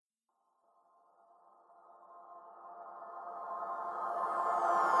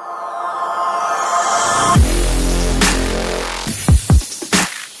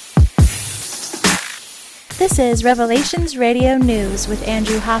is Revelations Radio News with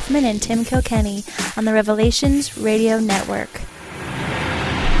Andrew Hoffman and Tim Kilkenny on the Revelations Radio Network.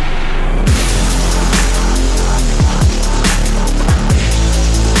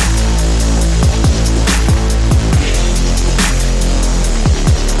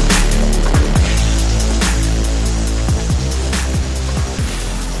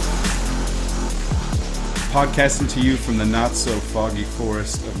 Podcasting to you from the not-so-foggy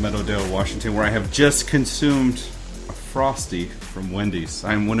forest of Meadowdale, Washington, where I have just consumed a Frosty from Wendy's.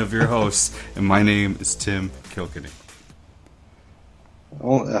 I'm one of your hosts, and my name is Tim Kilkenny.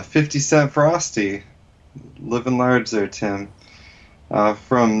 Oh, a 50-cent Frosty. Living large there, Tim.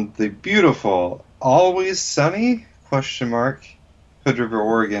 From the beautiful, always sunny, Hood River,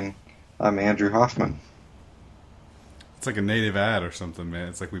 Oregon, I'm Andrew Hoffman. It's like a native ad or something, man.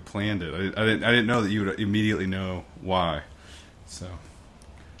 It's like we planned it. I didn't know that you would immediately know why. So,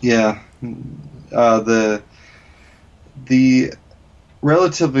 yeah, the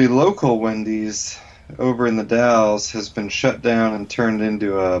relatively local Wendy's over in the Dalles has been shut down and turned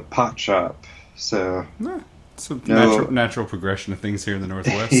into a pot shop. So, it's a natural progression of things here in the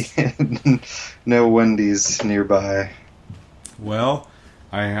Northwest. No Wendy's nearby. Well,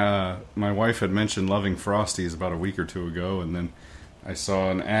 my wife had mentioned loving Frosties about a week or two ago, and then I saw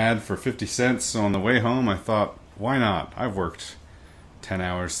an ad for 50 cents. So on the way home, I thought, why not? I've worked 10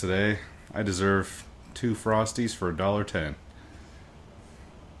 hours today. I deserve 2 Frosties for $1.10.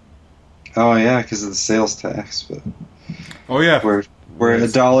 Oh yeah, because of the sales tax. But oh yeah, where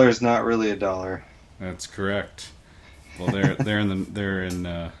 $1 is not really $1. That's correct. Well, they're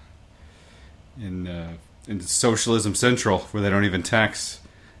in Socialism Central, where they don't even tax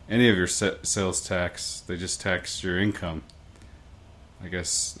any of your sales tax. They just tax your income. I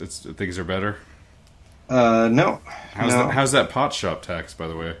guess things are better. No. How's that pot shop tax, by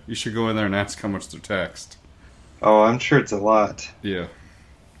the way? You should go in there and ask how much they're taxed. Oh, I'm sure it's a lot. Yeah.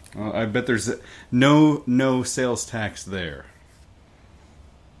 Well, I bet there's no sales tax there.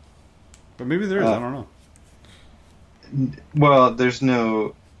 But there is. I don't know. Well, there's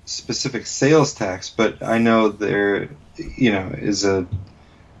no specific sales tax, but I know there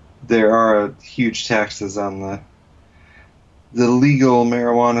are huge taxes on the legal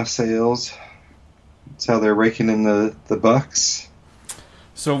marijuana sales. That's how they're raking in the bucks.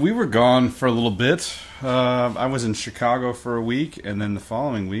 So we were gone for a little bit. I was in Chicago for a week, and then the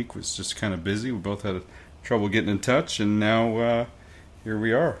following week was just kind of busy. We both had trouble getting in touch, and now here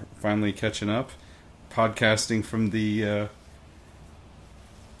we are, finally catching up, podcasting from the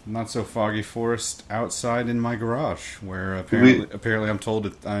not-so-foggy forest outside in my garage, where apparently I'm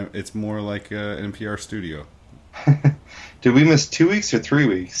told it's more like an NPR studio. Did we miss 2 weeks or 3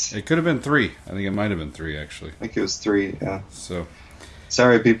 weeks? It could have been 3. I think it might have been 3, actually. I think it was 3, yeah. So,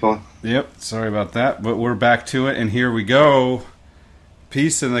 sorry, people. Yep, sorry about that, but we're back to it, and here we go.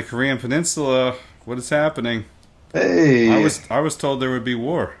 Peace in the Korean Peninsula. What is happening? Hey! I was told there would be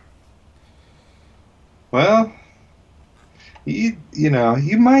war. Well, you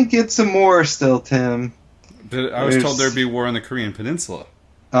might get some more still, Tim. But I was told there'd be war on the Korean Peninsula.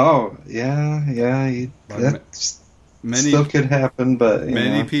 Oh, yeah. That still could happen, but...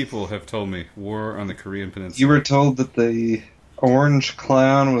 Many people have told me war on the Korean Peninsula. You were told that the Orange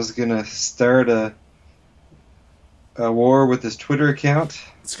Clown was going to start a war with his Twitter account.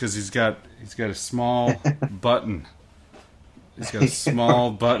 It's because he's got a small button. He's got a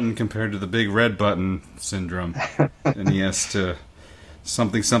small button compared to the big red button syndrome, and he has to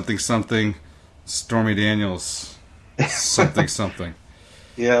something Stormy Daniels something.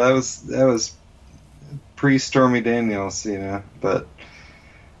 Yeah, that was pre-Stormy Daniels, but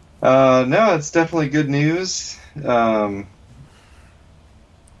no, it's definitely good news. So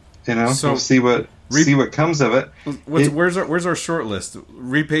we'll see what comes of it. Where's our short list?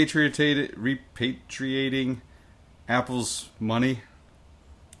 Repatriating Apple's money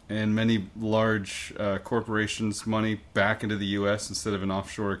and many large corporations' money back into the U.S. instead of in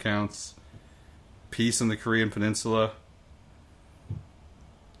offshore accounts. Peace on the Korean Peninsula.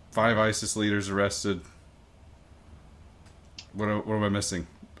 5 ISIS leaders arrested. What am I missing?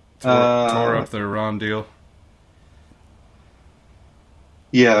 Tore up the Iran deal.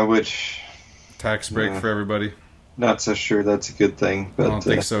 Yeah, which... Tax break for everybody. Not so sure that's a good thing. But, I don't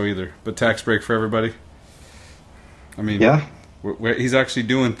think so either. But tax break for everybody? I mean, yeah. He's actually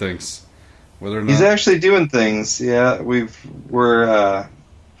doing things. Whether or not... He's actually doing things, yeah.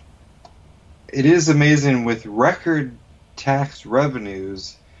 It is amazing with record tax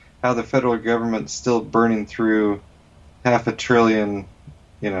revenues how the federal government's still burning through $500 billion,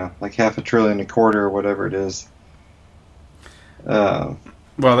 like $500 billion a quarter or whatever it is.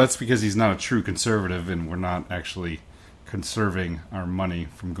 Well, that's because he's not a true conservative, and we're not actually conserving our money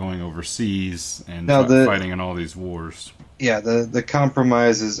from going overseas and fighting in all these wars. Yeah, the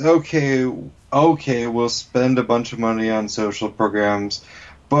compromise is okay, we'll spend a bunch of money on social programs,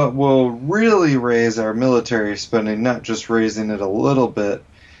 but we'll really raise our military spending, not just raising it a little bit,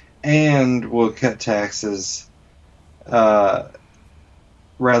 and we'll cut taxes rather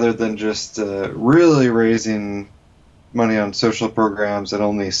than just really raising money on social programs and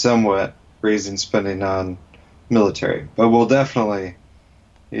only somewhat raising spending on military. But we'll definitely,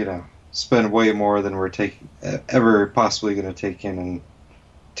 spend way more than we're ever possibly going to take in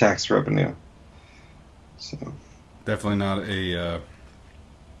tax revenue. So definitely not a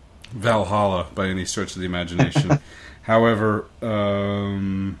Valhalla by any stretch of the imagination. However,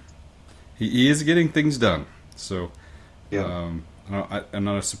 he is getting things done. So yeah. I'm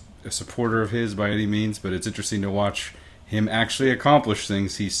not a supporter of his by any means, but it's interesting to watch him actually accomplish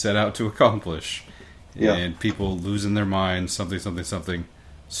things he set out to accomplish. Yeah. And people losing their minds, something.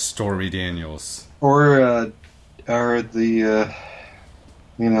 Stormy Daniels. Or the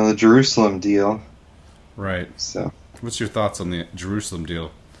Jerusalem deal. Right. So, what's your thoughts on the Jerusalem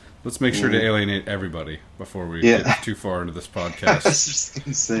deal? Let's make sure to alienate everybody before we get too far into this podcast. I was just going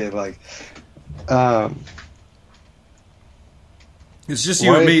to say, it's just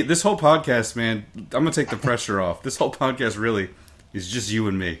you and me. This whole podcast, man, I'm going to take the pressure off. This whole podcast really is just you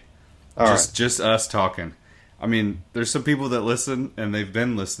and me. Just us talking. I mean, there's some people that listen, and they've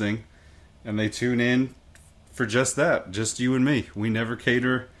been listening, and they tune in for just that, just you and me. We never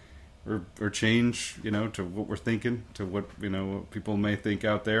cater or change, to what we're thinking, to what what people may think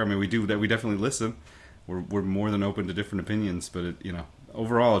out there. I mean, we do that. We definitely listen. We're more than open to different opinions, but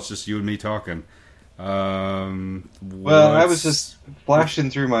overall, it's just you and me talking. Well, I was just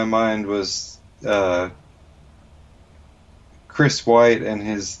flashing through my mind was Chris White and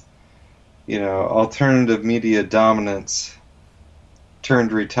his alternative media dominance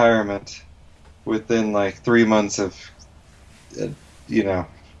turned retirement within 3 months of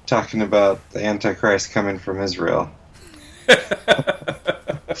talking about the Antichrist coming from Israel.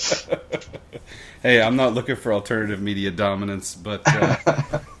 Hey, I'm not looking for alternative media dominance, but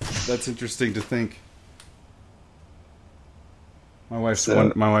that's interesting to think. My wife's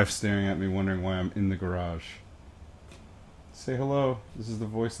staring at me, wondering why I'm in the garage. Say hello. This is the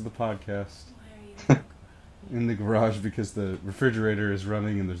voice of the podcast. Why are you in the garage because the refrigerator is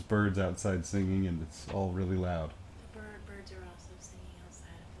running and there's birds outside singing and it's all really loud. The birds are also singing outside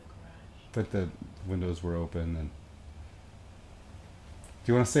of the garage. But the windows were open. And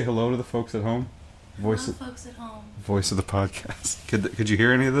do you want to say hello to the folks at home? Folks at home. Voice of the podcast. Could you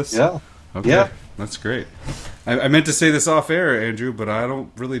hear any of this? Yeah. Okay. Yeah. That's great. I meant to say this off air, Andrew, but I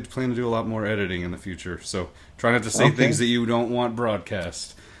don't really plan to do a lot more editing in the future. So try not to say things that you don't want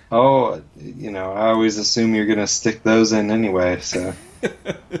broadcast. Oh, I always assume you're going to stick those in anyway, so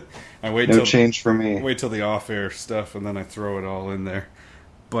change for me. Wait till the off-air stuff, and then I throw it all in there.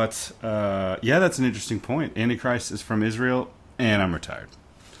 But, that's an interesting point. Antichrist is from Israel, and I'm retired.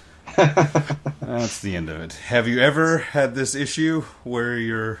 That's the end of it. Have you ever had this issue where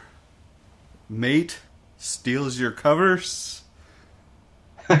your mate steals your covers?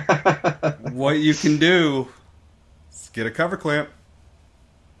 What you can do is get a cover clamp.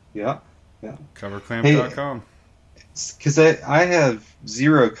 Yeah. Coverclamp.com. Because I have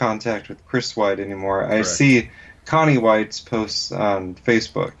zero contact with Chris White anymore. Correct. I see Connie White's posts on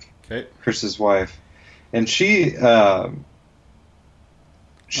Facebook. Okay. Chris's wife, and she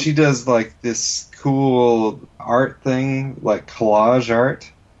does this cool art thing, collage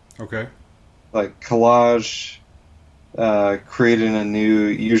art. Okay. Collage, creating a new,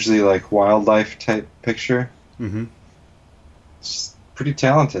 usually wildlife type picture. Mm-hmm. It's pretty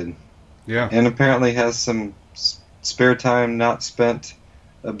talented. Yeah. And apparently has some spare time not spent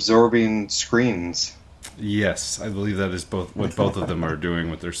absorbing screens. Yes, I believe that is what both of them are doing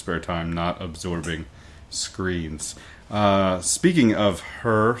with their spare time, not absorbing screens. Speaking of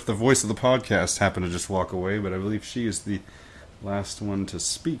her, the voice of the podcast happened to just walk away, but I believe she is the last one to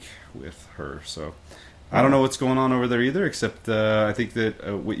speak with her. So I don't know what's going on over there either, except I think that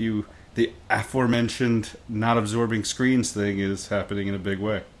the aforementioned not absorbing screens thing is happening in a big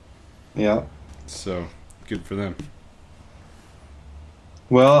way. Yeah. So good for them.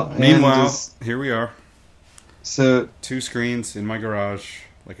 Well, meanwhile, here we are. So 2 screens in my garage,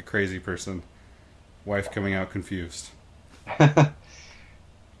 like a crazy person. Wife coming out confused.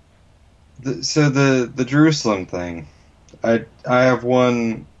 the Jerusalem thing. I have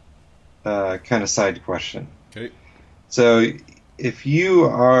one kind of side question. Okay. So if you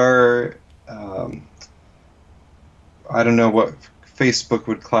are, I don't know what Facebook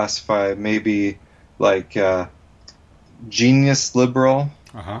would classify maybe like genius liberal.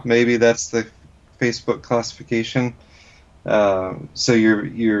 Maybe that's the Facebook classification. So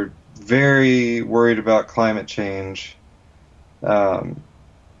you're very worried about climate change, and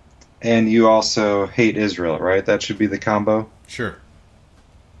you also hate Israel, right? That should be the combo. Sure.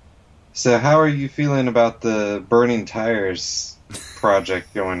 So how are you feeling about the burning tires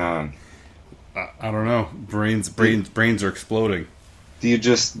project going on? I don't know. Brains are exploding. Do you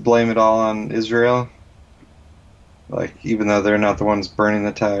just blame it all on Israel? Like, even though they're not the ones burning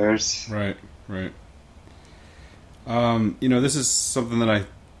the tires? Right. This is something that I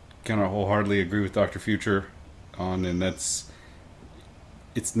kind of wholeheartedly agree with Dr. Future on, and it's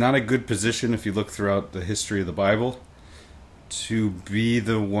not a good position if you look throughout the history of the Bible to be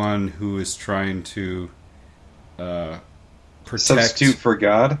the one who is trying to substitute for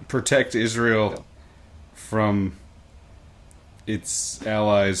God, protect Israel from its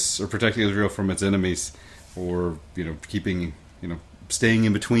allies, or protect Israel from its enemies, or keeping staying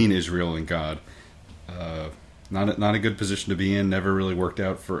in between Israel and God. Not a good position to be in. Never really worked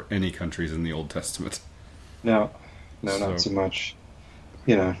out for any countries in the Old Testament. No, not so much.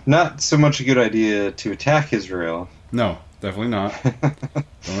 Not so much a good idea to attack Israel. No, definitely not.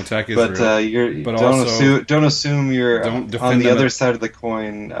 Don't attack Israel. But don't assume you're on the other side of the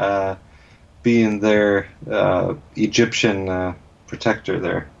coin, being their Egyptian protector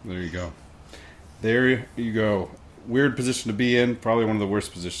there. There you go. Weird position to be in. Probably one of the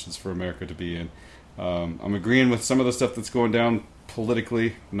worst positions for America to be in. I'm agreeing with some of the stuff that's going down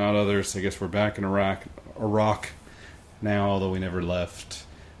politically, not others. I guess we're back in Iraq now, although we never left.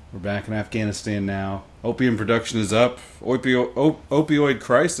 We're back in Afghanistan now. Opium production is up. Opioid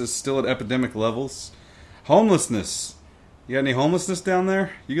crisis still at epidemic levels. Homelessness. You got any homelessness down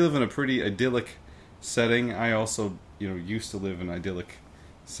there? You live in a pretty idyllic setting. I also, used to live in an idyllic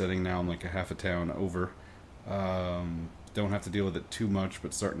setting. Now I'm like a half a town over. Don't have to deal with it too much,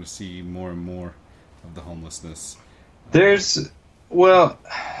 but starting to see more and more of the homelessness.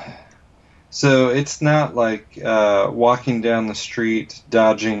 So it's not like walking down the street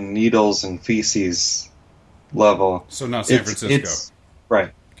dodging needles and feces level. So not San Francisco.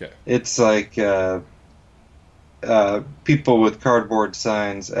 Right. Okay. It's like people with cardboard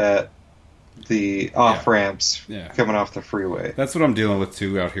signs at the off-ramps coming off the freeway. That's what I'm dealing with,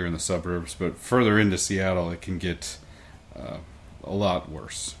 too, out here in the suburbs. But further into Seattle, it can get a lot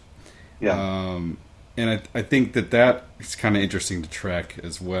worse. Yeah. And I think that is kind of interesting to track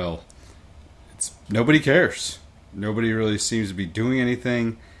as well. Nobody cares. Nobody really seems to be doing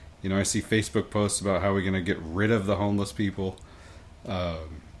anything. I see Facebook posts about how we're going to get rid of the homeless people.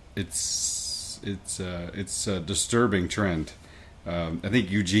 It's a disturbing trend. I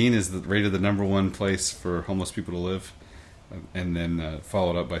think Eugene is rated the number one place for homeless people to live, and then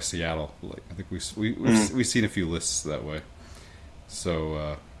followed up by Seattle. I think we've seen a few lists that way.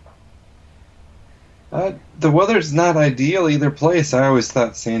 So the weather's not ideal either place. I always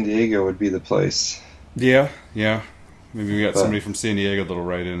thought San Diego would be the place. Yeah. Maybe we got somebody from San Diego that'll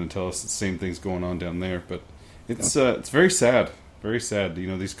write in and tell us the same thing's going on down there. But it's very sad. Very sad.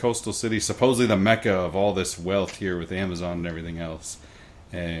 These coastal cities, supposedly the mecca of all this wealth here with Amazon and everything else.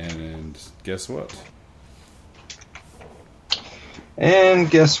 And guess what?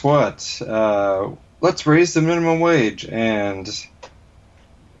 Let's raise the minimum wage and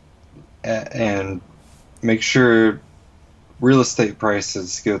make sure real estate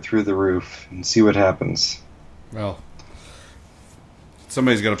prices go through the roof and see what happens. Well,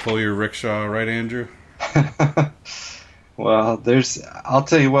 somebody's got to pull your rickshaw, right, Andrew? Well, I'll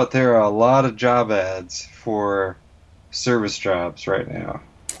tell you what, there are a lot of job ads for service jobs right now.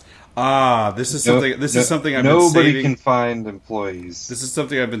 This is something I've been saving. Nobody can find employees. This is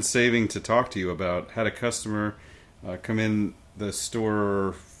something I've been saving to talk to you about. Had a customer come in the store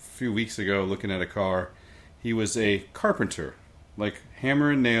a few weeks ago looking at a car. He was a carpenter, like hammer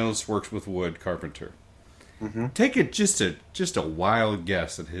and nails, works with wood carpenter. Mm-hmm. Take it just a wild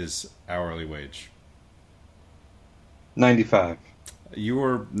guess at his hourly wage. 95. You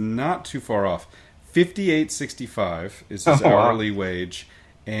were not too far off. $58.65 is his hourly wage,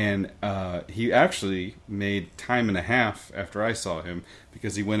 and he actually made time and a half after I saw him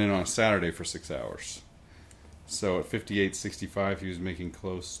because he went in on a Saturday for 6 hours. So at $58.65, he was making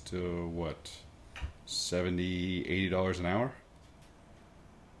close to what, $70, $80 an hour?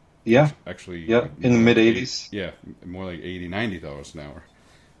 Yeah. Actually, in the mid 80s. Yeah, more like $80, $90 an hour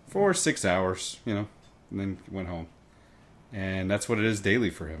for 6 hours, and then went home. And that's what it is daily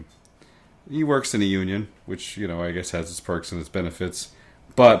for him. He works in a union, which, I guess has its perks and its benefits.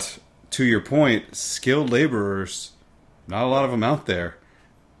 But to your point, skilled laborers Not a lot of them out there.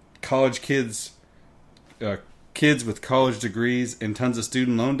 College kids, kids with college degrees and tons of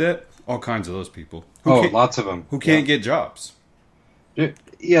student loan debt. All kinds of those people. Lots of them. Who can't get jobs.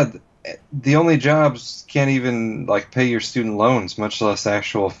 Yeah, the only jobs can't even like pay your student loans, much less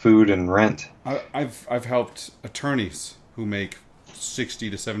actual food and rent. I've helped attorneys who make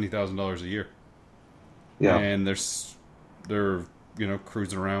 $60,000 to $70,000 a year. Yeah, and they're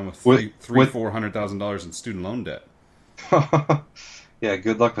cruising around with $400,000 in student loan debt. Yeah,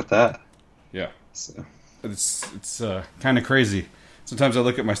 good luck with that. Yeah, So. it's kind of crazy. Sometimes I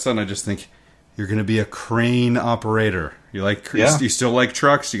look at my son, I just think, you're going to be a crane operator. You still like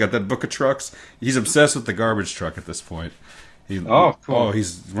trucks? You got that book of trucks? He's obsessed with the garbage truck at this point. Cool. Oh, he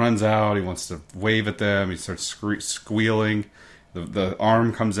runs out. He wants to wave at them. He starts squealing. The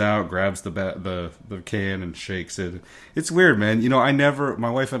arm comes out, grabs the can and shakes it. It's weird, man. My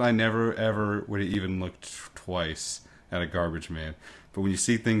wife and I never ever would have even looked twice at a garbage man. But when you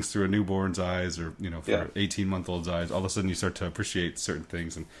see things through a newborn's eyes, or for 18-month-old's eyes, all of a sudden you start to appreciate certain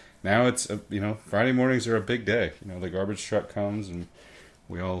things. And now it's Friday mornings are a big day. The garbage truck comes and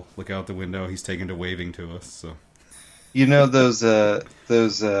we all look out the window. He's taken to waving to us. So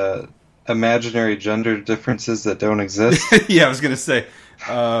those imaginary gender differences that don't exist. Yeah, I was gonna say.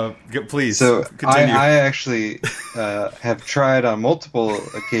 Please. So continue. I actually have tried on multiple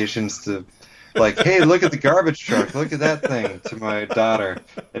occasions to. Like, hey, look at the garbage truck. Look at that thing to my daughter.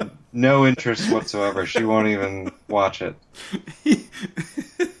 And no interest whatsoever. She won't even watch it.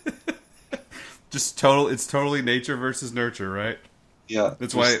 It's totally nature versus nurture, right? Yeah.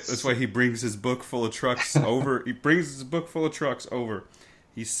 That's why he brings his book full of trucks over. He brings his book full of trucks over.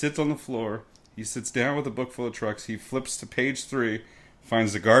 He sits on the floor. He sits down with a book full of trucks. He flips to page 3,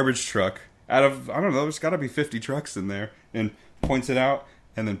 finds the garbage truck. Out of, I don't know, there's got to be 50 trucks in there, and points it out.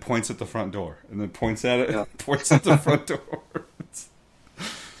 And then points at the front door. And then points at it. Points at the front door.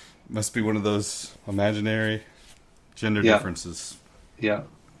 Must be one of those imaginary gender differences. Yeah.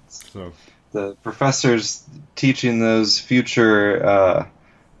 So the professors teaching those future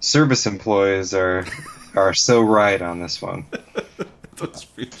service employees are so right on this one. Those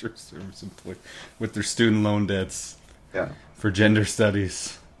future service employees with their student loan debts. Yeah. For gender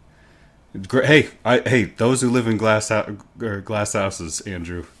studies. Hey, those who live in glass houses,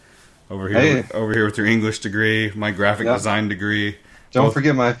 Andrew, over here with your English degree, my graphic design degree. Don't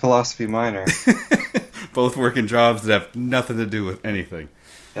forget my philosophy minor. Both working jobs that have nothing to do with anything.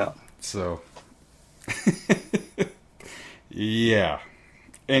 Yeah. So, yeah.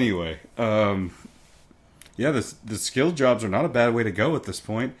 Anyway, the skilled jobs are not a bad way to go at this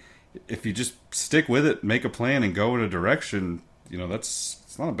point. If you just stick with it, make a plan, and go in a direction,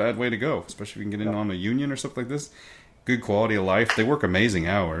 it's not a bad way to go, especially if you can get in on a union or something like this. Good quality of life. They work amazing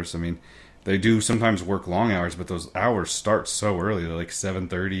hours. I mean, they do sometimes work long hours, but those hours start so early. They're like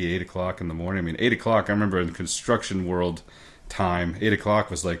 7:30, 8 o'clock in the morning. I mean, 8 o'clock, I remember in construction world time, 8 o'clock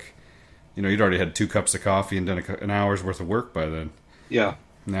was like, you'd already had 2 cups of coffee and done an hour's worth of work by then. Yeah.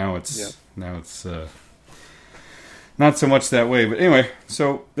 Now it's not so much that way, but anyway,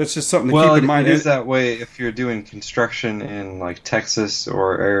 so that's just something to keep in mind. It is that way if you're doing construction in like Texas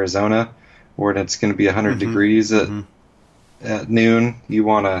or Arizona, where it's going to be 100 degrees at noon. You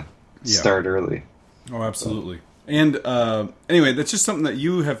want to start early. Oh, absolutely. And anyway, that's just something that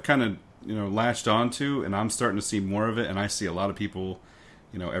you have kind of latched onto, and I'm starting to see more of it. And I see a lot of people,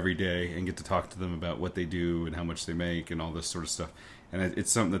 every day, and get to talk to them about what they do and how much they make and all this sort of stuff. And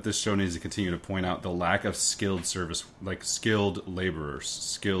it's something that this show needs to continue to point out, the lack of skilled laborers,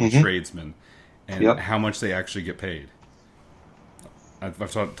 skilled tradesmen, and how much they actually get paid.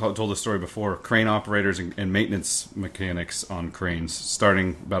 I've told this story before. Crane operators and maintenance mechanics on cranes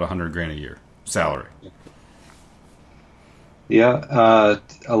starting about $100,000 a year salary. Yeah,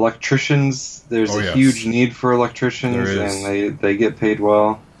 electricians. There's a huge need for electricians, and they get paid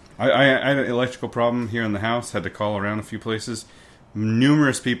well. I had an electrical problem here in the house. Had to call around a few places.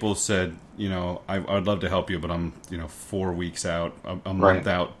 Numerous people said, I'd love to help you, but I'm, 4 weeks out, a month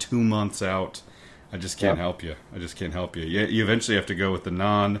out, 2 months out. I just can't help you. I just can't help you. You eventually have to go with the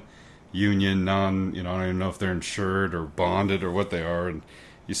non-union, I don't even know if they're insured or bonded or what they are. And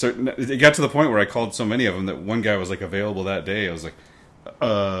it got to the point where I called so many of them that one guy was like available that day. I was like,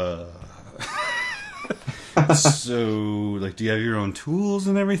 so, like, do you have your own tools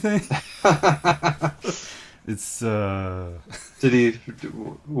and everything? It's was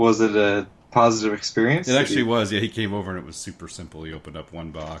it a positive experience? It actually was. Yeah, he came over and it was super simple. He opened up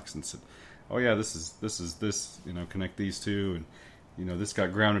one box and said, "Oh yeah, this is this. Connect these two, and this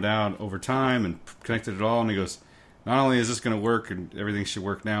got grounded out over time and connected it all." And he goes, not only is this going to work and everything should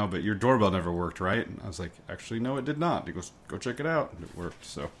work now, but your doorbell never worked, right? And I was like, actually, no, it did not. He goes, go check it out. And it worked.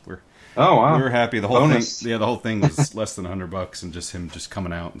 So we were happy. The whole thing was less than $100, and just him just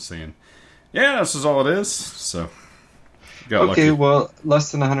coming out and saying, yeah, this is all it is. So got lucky. Well,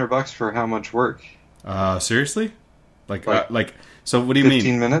 less than $100 for how much work? Seriously? So what do you mean?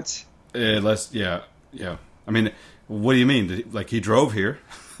 15 minutes? Less, yeah. I mean, what do you mean? He drove here.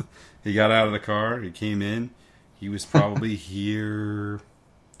 He got out of the car. He came in. He was probably here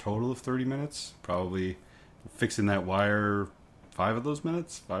total of 30 minutes. Probably fixing that wire 5 of those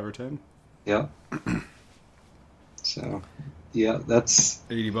minutes, 5 or 10. Yeah. So, yeah, that's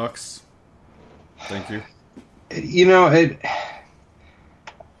 $80. Thank you.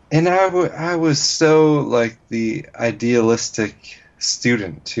 And I was so like the idealistic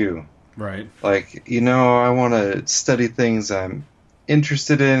student too. Right. I want to study things I'm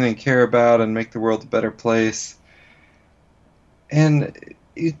interested in and care about and make the world a better place. And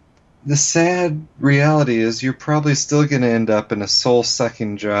the sad reality is you're probably still going to end up in a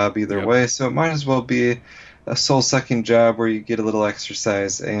soul-sucking job either way, so it might as well be a soul-sucking job where you get a little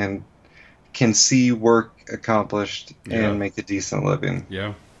exercise and can see work accomplished and make a decent living.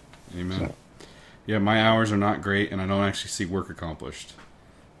 Yeah. Amen. So. Yeah, my hours are not great, and I don't actually see work accomplished.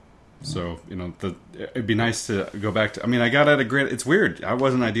 So, it'd be nice to go back to... I mean, I got out of grade... It's weird. I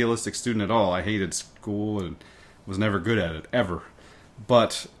wasn't an idealistic student at all. I hated school and was never good at it, ever.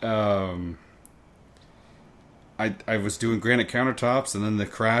 But I was doing granite countertops, and then the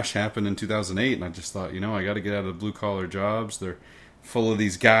crash happened in 2008, and I just thought, I got to get out of the blue-collar jobs. They're full of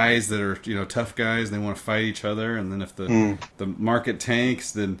these guys that are, tough guys, and they want to fight each other, and then if the market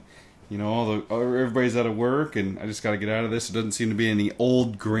tanks, then... everybody's out of work, and I just got to get out of this. It doesn't seem to be any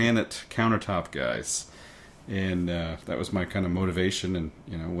old granite countertop guys, and that was my kind of motivation. And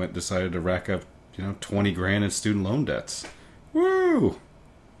decided to rack up, $20,000 in student loan debts. Woo!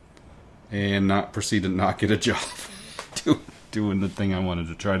 And proceed to not get a job doing the thing I wanted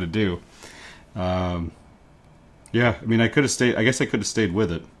to try to do. I mean, I could have stayed. I guess I could have stayed with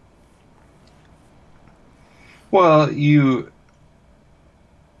it. Well,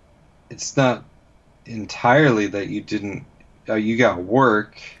 it's not entirely that you didn't... you got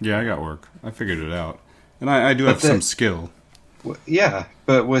work. Yeah, I got work. I figured it out. And I do have some skill. Yeah,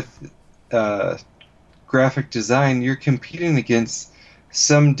 but with graphic design, you're competing against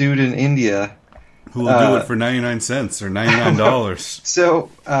some dude in India... who will do it for 99 cents or $99. So,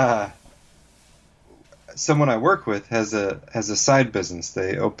 someone I work with has a side business.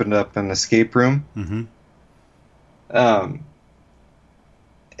 They opened up an escape room. Mm-hmm.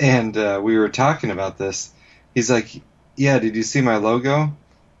 And we were talking about this. He's like, "Yeah, did you see my logo?" And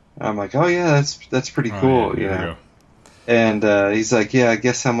I'm like, "Oh yeah, that's pretty cool, yeah. And he's like, "Yeah,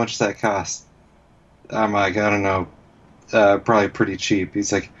 guess how much that cost?" I'm like, "I don't know, probably pretty cheap."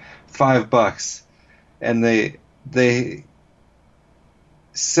 He's like, $5, and they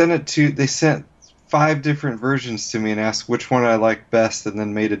sent 5 different versions to me and asked which one I liked best, and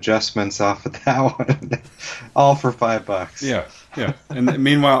then made adjustments off of that one, all for $5. Yeah. And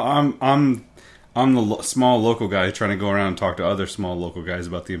meanwhile, I'm the small local guy trying to go around and talk to other small local guys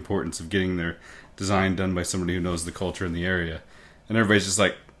about the importance of getting their design done by somebody who knows the culture in the area, and everybody's just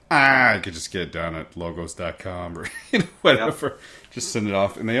like, I could just get it done at logos.com or whatever. Yep. Just send it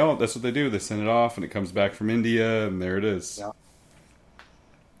off, and that's what they do. They send it off, and it comes back from India, and there it is. Yep.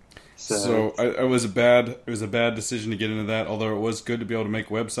 So it was a bad decision to get into that. Although it was good to be able to make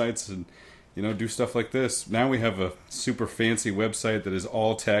websites and do stuff like this. Now we have a super fancy website that is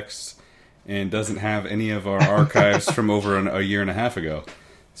all text and doesn't have any of our archives from over a year and a half ago.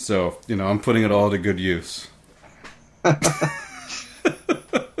 So I'm putting it all to good use. Oh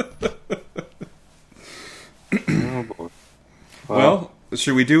boy. Well,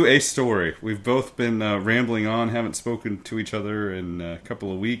 should we do a story? We've both been rambling on, haven't spoken to each other in a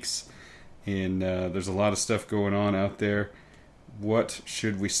couple of weeks, and there's a lot of stuff going on out there. What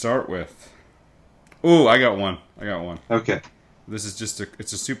should we start with? Oh, I got one. Okay. This is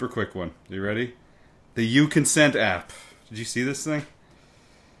it's a super quick one. Are you ready? The uConsent app. Did you see this thing?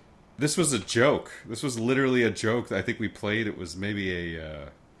 This was a joke. This was literally a joke that I think we played. It was maybe a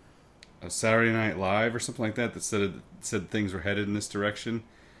Saturday Night Live or something like that said things were headed in this direction.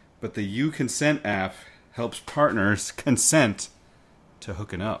 But the uConsent app helps partners consent to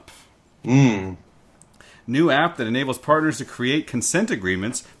hooking up. New app that enables partners to create consent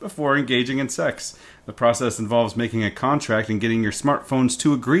agreements before engaging in sex. The process involves making a contract and getting your smartphones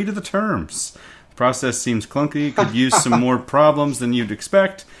to agree to the terms. The process seems clunky, could use some more problems than you'd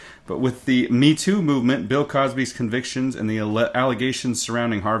expect, But with the Me Too movement, Bill Cosby's convictions, and the allegations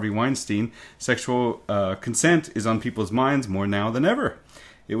surrounding Harvey Weinstein, sexual consent is on people's minds more now than ever.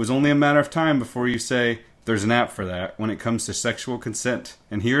 It was only a matter of time before you say, there's an app for that when it comes to sexual consent.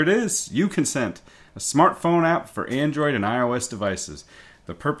 And here it is, uConsent, a smartphone app for Android and iOS devices.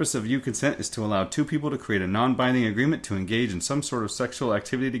 The purpose of uConsent is to allow two people to create a non-binding agreement to engage in some sort of sexual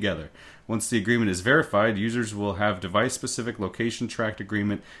activity together. Once the agreement is verified, users will have device-specific location-tracked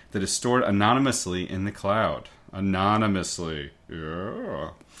agreement that is stored anonymously in the cloud. Anonymously.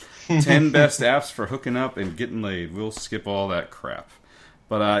 Yeah. 10 best apps for hooking up and getting laid. We'll skip all that crap.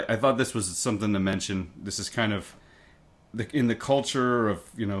 But I thought this was something to mention. This is kind of in the culture of,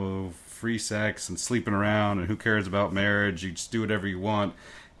 free sex and sleeping around and who cares about marriage. You just do whatever you want.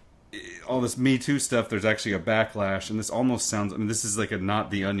 All this Me Too stuff, there's actually a backlash. And this almost sounds, this is like a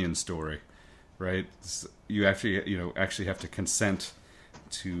Not the Onion story, right? You actually have to consent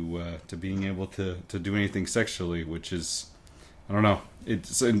to being able to do anything sexually, which is, I don't know.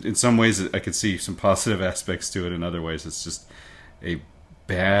 It's in some ways I could see some positive aspects to it. In other ways, it's just a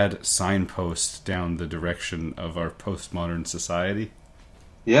bad signpost down the direction of our postmodern society.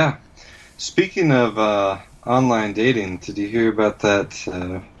 Yeah. Speaking of online dating, did you hear about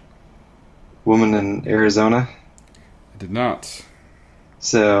that woman in Arizona? I did not.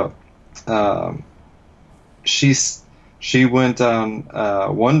 So, she went on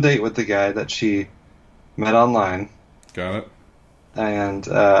one date with the guy that she met online. Got it. And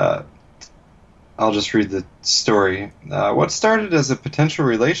I'll just read the story. What started as a potential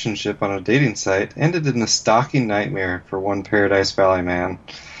relationship on a dating site ended in a stalking nightmare for one Paradise Valley man.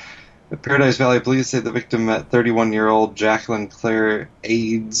 The Paradise Valley police say the victim met 31-year-old Jacqueline Claire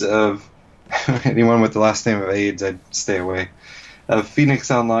Aids of anyone with the last name of Aids, I'd stay away, of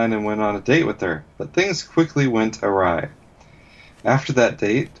Phoenix online and went on a date with her. But things quickly went awry. After that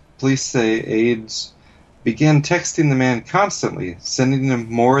date, police say Aids began texting the man constantly, sending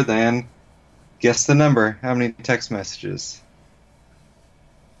him more than, guess the number, how many text messages?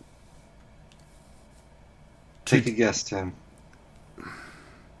 Take a guess, Tim.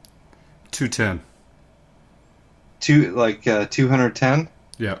 210. 210?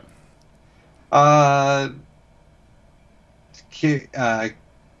 Yeah.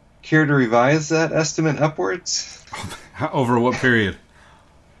 Care to revise that estimate upwards? Over what period?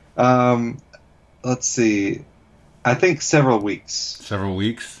 Let's see. I think several weeks. Several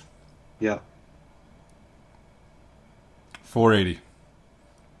weeks? Yeah. 480.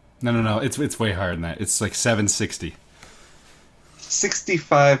 No. It's way higher than that. It's like 760.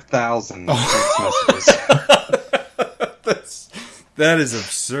 65,000 text messages. That is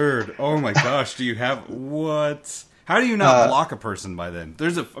absurd. Oh my gosh, do you have what? How do you not block a person by then?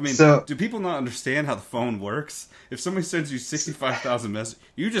 Do people not understand how the phone works? If somebody sends you 65,000 messages,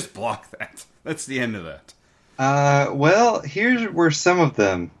 you just block that. That's the end of that. Well, here were some of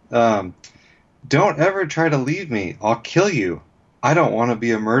them. Don't ever try to leave me. I'll kill you. I don't want to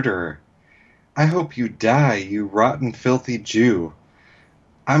be a murderer. I hope you die, you rotten, filthy Jew.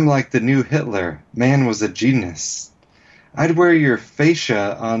 I'm like the new Hitler. Man was a genius. I'd wear your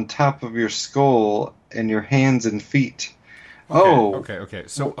fascia on top of your skull and your hands and feet. Okay.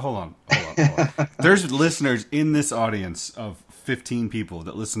 So, hold on. There's listeners in this audience of 15 people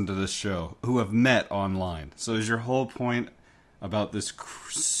that listen to this show who have met online. So is your whole point about this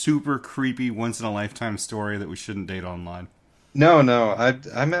super creepy, once-in-a-lifetime story that we shouldn't date online? No.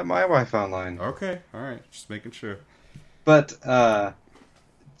 I met my wife online. Okay, all right. Just making sure. But,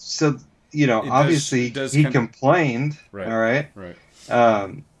 so, obviously he complained, right, all right? Right.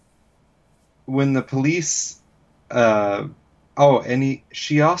 When the police,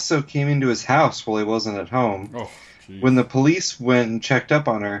 she also came into his house while he wasn't at home. Oh, geez. When the police went and checked up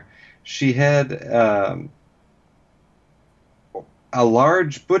on her, she had a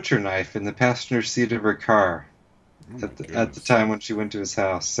large butcher knife in the passenger seat of her car at the time when she went to his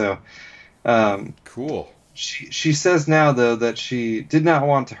house. So, cool. She says now, though, that she did not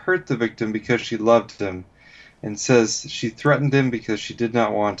want to hurt the victim because she loved him, and says she threatened him because she did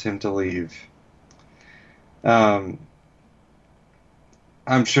not want him to leave. I'm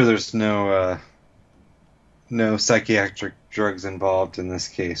sure there's no psychiatric drugs involved in this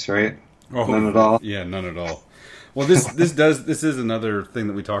case, right? Oh, none at all? Yeah, none at all. Well, this is another thing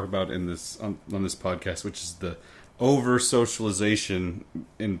that we talk about in this on this podcast, which is the over-socialization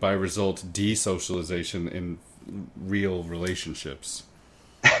and, by result, de-socialization in real relationships.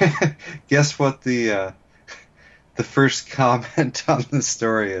 Guess what the first comment on the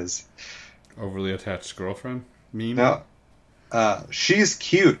story is? Overly attached girlfriend meme? No. She's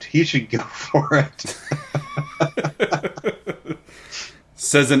cute. He should go for it.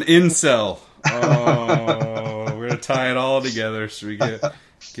 Says an incel. Oh, we're gonna tie it all together. Should we get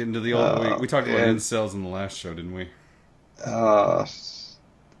into the old? We talked about incels in the last show, didn't we? It's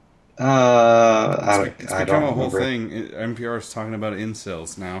become a whole thing. NPR is talking about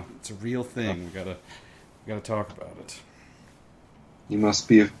incels now. It's a real thing. We gotta talk about it. You must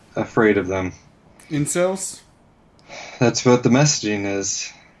be afraid of them. Incels? That's what the messaging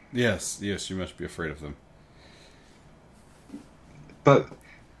is. Yes, you must be afraid of them.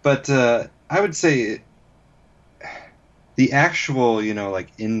 But I would say the actual,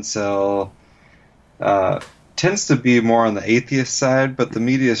 like incel, tends to be more on the atheist side, but the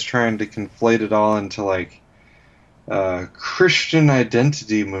media is trying to conflate it all into like Christian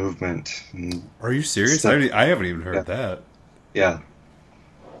identity movement. Are you serious? I haven't even heard that. Yeah.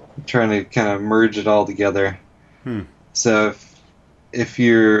 Trying to kind of merge it all together. So if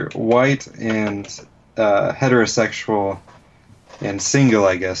you're white and heterosexual and single,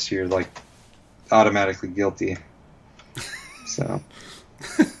 I guess you're like automatically guilty. So.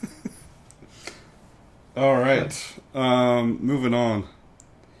 All right. Moving on.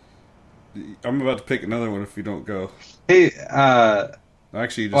 I'm about to pick another one if you don't go. Hey.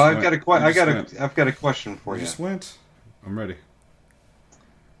 Actually, you just well, went. I've got a question for you. You just went. I'm ready.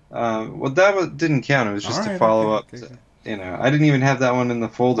 Well, that didn't count. It was just a follow up. Okay. I didn't even have that one in the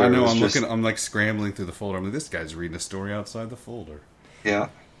folder. I know. I'm like scrambling through the folder. I'm like, this guy's reading a story outside the folder. Yeah.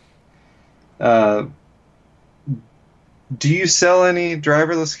 Do you sell any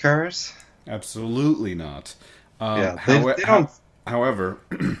driverless cars? Absolutely not. They don't. However,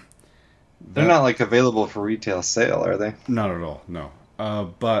 they're not like available for retail sale, are they? Not at all. No.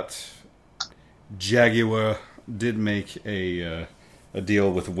 But Jaguar did make a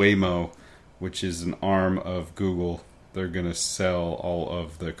deal with Waymo, which is an arm of Google. They're going to sell all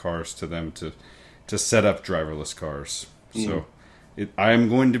of the cars to them to set up driverless cars. So I am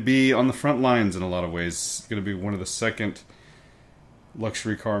going to be on the front lines in a lot of ways. It's going to be one of the second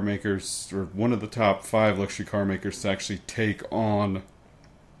luxury car makers, or one of the top 5 luxury car makers to actually take on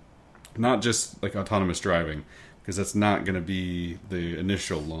not just like autonomous driving, because that's not going to be the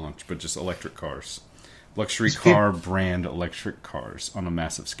initial launch, but just electric cars. Luxury car brand electric cars on a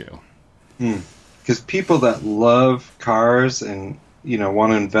massive scale. Because people that love cars and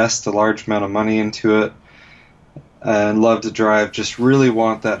want to invest a large amount of money into it and love to drive just really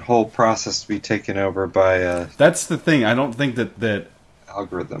want that whole process to be taken over by that's the thing. I don't think that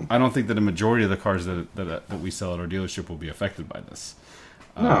algorithm. I don't think that a majority of the cars that we sell at our dealership will be affected by this.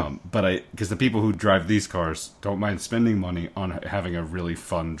 No. Because the people who drive these cars don't mind spending money on having a really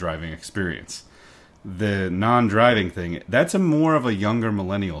fun driving experience. The non-driving thing, that's more of a younger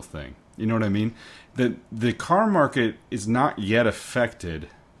millennial thing. You know what I mean? The car market is not yet affected,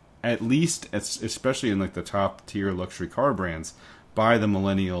 at least especially in like the top tier luxury car brands, by the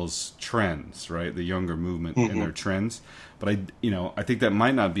millennials' trends, right? The younger movement and their trends. But I think that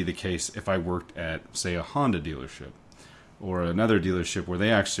might not be the case if I worked at, say, a Honda dealership or another dealership where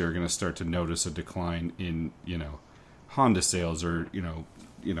they actually are going to start to notice a decline in Honda sales, or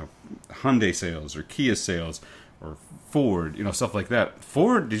Hyundai sales, or Kia sales, or Ford, stuff like that.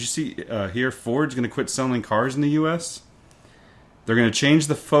 Ford, did you see here? Ford's going to quit selling cars in the U.S. They're going to change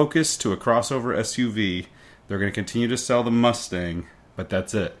the focus to a crossover SUV. They're going to continue to sell the Mustang, but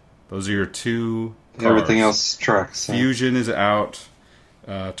that's it. Those are your 2 cars. Everything else is trucks. Fusion is out.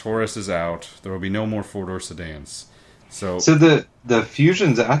 Taurus is out. There will be no more 4-door sedans. So the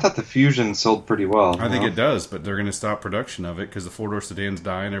Fusions, I thought the Fusion sold pretty well. I think it does, but they're going to stop production of it because the 4-door sedans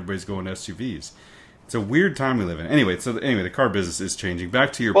die and everybody's going to SUVs. It's a weird time we live in. Anyway, the car business is changing.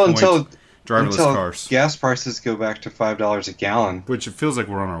 Back to your point, driverless cars. Gas prices go back to $5 a gallon. Which it feels like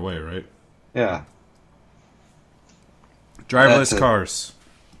we're on our way, right? Yeah. Driverless cars.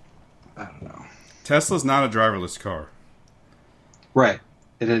 I don't know. Tesla's not a driverless car. Right.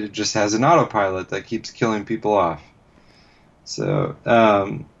 It just has an autopilot that keeps killing people off. So,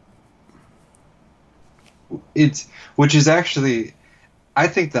 which is actually, I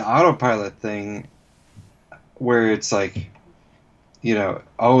think the autopilot thing, where it's like,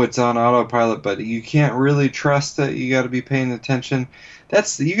 it's on autopilot, but you can't really trust it. You got to be paying attention.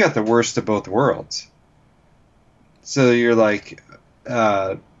 You got the worst of both worlds. So you're like,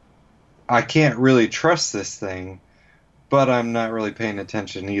 I can't really trust this thing, but I'm not really paying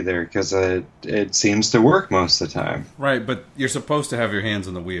attention either because it seems to work most of the time. Right, but you're supposed to have your hands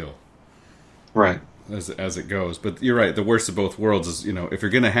on the wheel. Right. As it goes. But you're right, the worst of both worlds is, if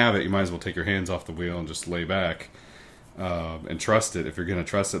you're going to have it, you might as well take your hands off the wheel and just lay back and trust it. If you're going to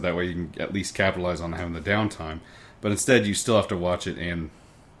trust it, that way you can at least capitalize on having the downtime. But instead, you still have to watch it and,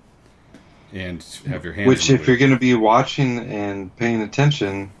 and have your hands Which, if moving. you're going to be watching and paying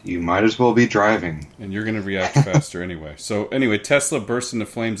attention, you might as well be driving. And you're going to react faster anyway. So anyway, Tesla burst into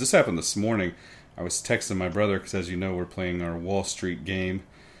flames. This happened this morning. I was texting my brother because, as you know, we're playing our Wall Street game.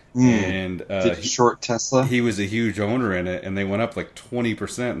 And Did you short Tesla? he was a huge owner in it, and they went up like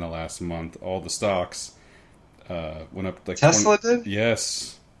 20% in the last month. All the stocks went up like Tesla 20. did?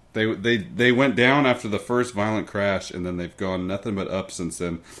 Yes. They went down after the first violent crash, and then they've gone nothing but up since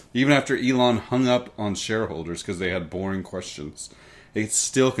then. Even after Elon hung up on shareholders because they had boring questions, it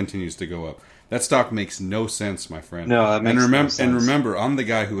still continues to go up. That stock makes no sense, my friend. No, that makes no sense. And remember, I'm the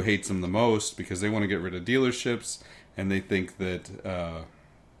guy who hates them the most because they want to get rid of dealerships, and they think that,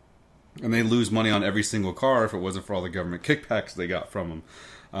 and they lose money on every single car if it wasn't for all the government kickbacks they got from them.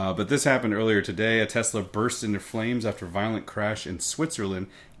 But this happened earlier today. A Tesla burst into flames after a violent crash in Switzerland,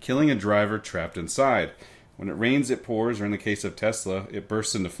 killing a driver trapped inside. When it rains, it pours, or in the case of Tesla, it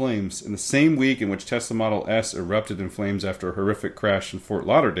bursts into flames. In the same week in which Tesla Model S erupted in flames after a horrific crash in Fort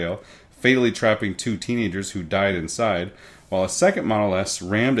Lauderdale, fatally trapping 2 teenagers who died inside, while a second Model S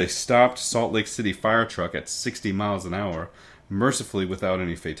rammed a stopped Salt Lake City fire truck at 60 miles an hour, mercifully without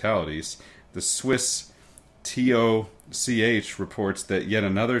any fatalities. The Swiss TOCH reports that yet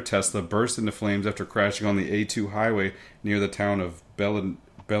another Tesla burst into flames after crashing on the A2 highway near the town of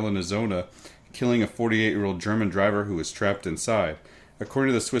Bellinzona, killing a 48-year-old German driver who was trapped inside. According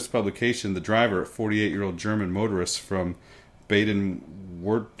to the Swiss publication, the driver, a 48-year-old German motorist from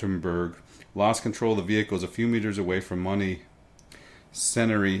Baden-Württemberg, lost control of the vehicles a few meters away from Monte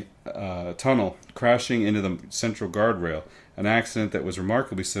Ceneri tunnel, crashing into the central guardrail, an accident that was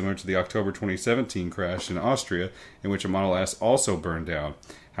remarkably similar to the October 2017 crash in Austria, in which a Model S also burned down,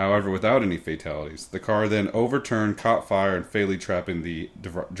 however without any fatalities. The car then overturned, caught fire, and fatally trapping the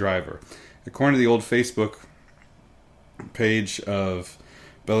driver. According to the old Facebook page of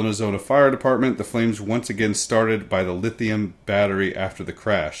Bellinzona Fire Department, the flames once again started by the lithium battery after the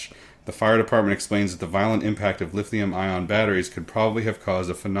crash. The fire department explains that the violent impact of lithium-ion batteries could probably have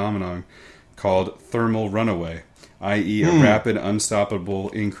caused a phenomenon called thermal runaway, i.e. a rapid, unstoppable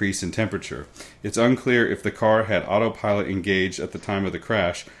increase in temperature. It's unclear if the car had autopilot engaged at the time of the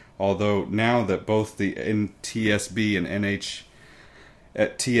crash, although now that both the NTSB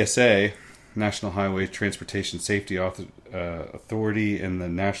and TSA, National Highway Transportation Safety Authority, and the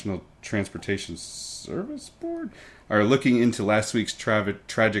National Transportation Service Board are looking into last week's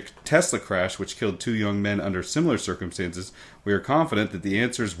tragic Tesla crash, which killed 2 young men under similar circumstances, we are confident that the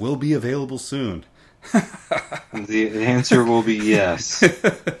answers will be available soon. The answer will be yes.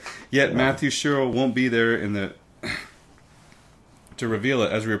 Yet Matthew Sherrill won't be there to reveal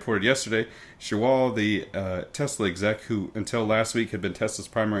it. As we reported yesterday, Sherrill, the Tesla exec, who until last week had been Tesla's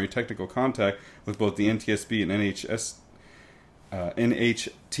primary technical contact with both the NTSB and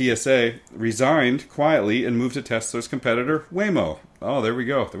NHTSA, resigned quietly and moved to Tesla's competitor, Waymo. Oh, there we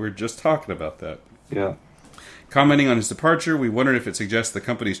go. We were just talking about that. Yeah. Commenting on his departure, we wondered if it suggests the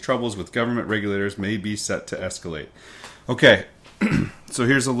company's troubles with government regulators may be set to escalate. Okay, so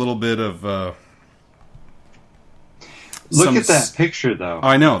here's a little bit of... Look at that picture, though.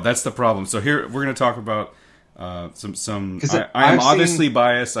 I know, that's the problem. So here, we're going to talk about some... I am obviously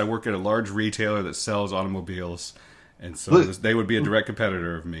biased. I work at a large retailer that sells automobiles, and so they would be a direct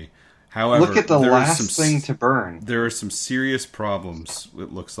competitor of me. However, look at the last thing to burn. There are some serious problems,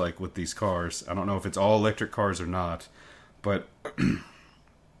 it looks like, with these cars. I don't know if it's all electric cars or not, but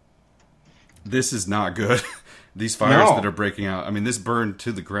this is not good. These fires that are breaking out. I mean, this burned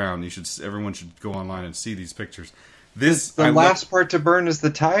to the ground. Everyone should go online and see these pictures. The last part to burn is the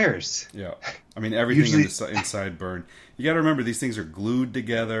tires. Yeah. I mean, everything inside burned. You got to remember, these things are glued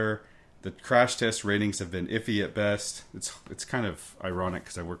together. The crash test ratings have been iffy at best. It's kind of ironic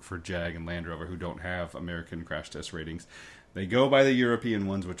because I work for Jag and Land Rover, who don't have American crash test ratings. They go by the European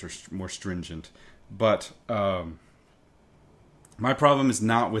ones, which are more stringent. But my problem is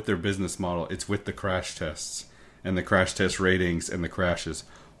not with their business model. It's with the crash tests and the crash test ratings and the crashes.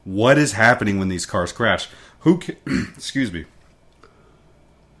 What is happening when these cars crash? Excuse me.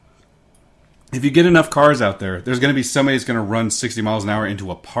 If you get enough cars out there, there's going to be somebody who's going to run 60 miles an hour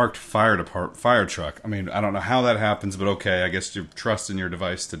into a parked fire truck. I mean, I don't know how that happens, but okay, I guess you trust in your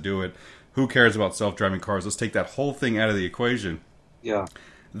device to do it. Who cares about self-driving cars? Let's take that whole thing out of the equation. Yeah.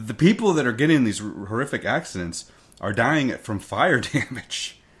 The people that are getting these horrific accidents are dying from fire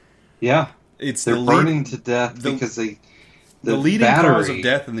damage. Yeah. They're burning to death because the leading cause of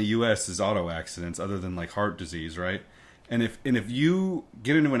death in the U.S. is auto accidents, other than like heart disease, right? And if you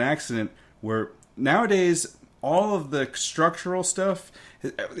get into an accident where nowadays all of the structural stuff,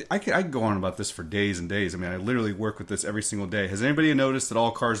 I could go on about this for days and days. I mean, I literally work with this every single day. Has anybody noticed that all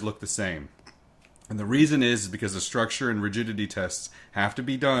cars look the same? And the reason is because the structure and rigidity tests have to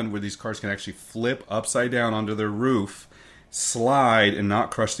be done where these cars can actually flip upside down onto their roof, slide, and not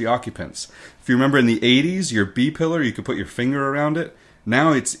crush the occupants. If you remember in the 80s, your B-pillar, you could put your finger around it.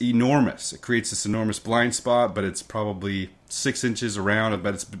 Now it's enormous. It creates this enormous blind spot, but it's probably 6 inches around,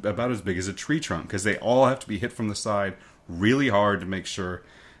 but it's about as big as a tree trunk because they all have to be hit from the side really hard to make sure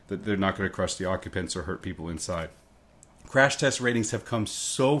that they're not going to crush the occupants or hurt people inside. Crash test ratings have come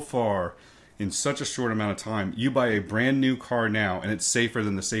so far in such a short amount of time. You buy a brand new car now, and it's safer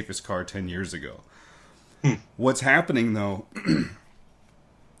than the safest car 10 years ago. What's happening, though,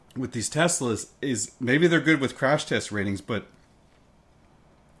 with these Teslas is maybe they're good with crash test ratings, but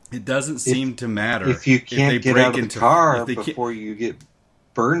it doesn't seem to matter. If you can't get out of the car before you get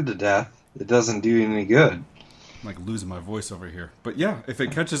burned to death, it doesn't do you any good. I'm like losing my voice over here. But yeah, if it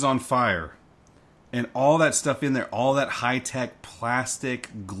catches on fire, and all that stuff in there, all that high-tech plastic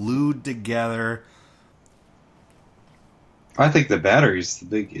glued together. I think the battery's the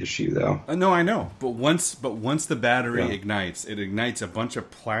big issue, though. No, I know. But once the battery ignites, it ignites a bunch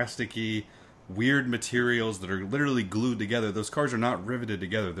of plasticky, weird materials that are literally glued together. Those cars are not riveted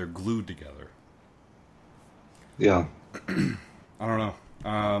together. They're glued together. Yeah. I don't know.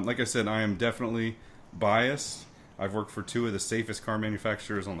 Like I said, I am definitely biased. I've worked for 2 of the safest car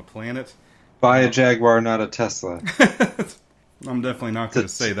manufacturers on the planet. Buy a Jaguar, not a Tesla. I'm definitely not going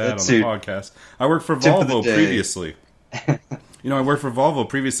to say that on the podcast. I worked for Volvo previously. I worked for Volvo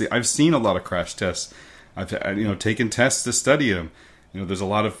previously. I've seen a lot of crash tests. I've taken tests to study them. There's a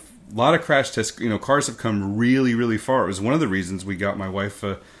lot of crash tests. Cars have come really, really far. It was one of the reasons we got my wife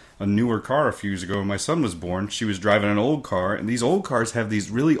a newer car a few years ago when my son was born. She was driving an old car, and these old cars have these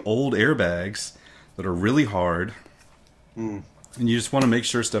really old airbags that are really hard. And you just want to make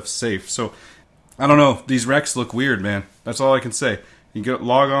sure stuff's safe. So, I don't know. These wrecks look weird, man. That's all I can say. You go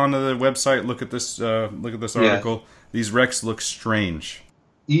log on to the website, look at this article. Yeah. These wrecks look strange.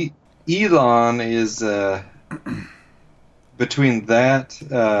 Elon is between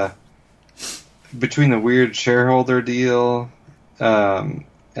that, between the weird shareholder deal, and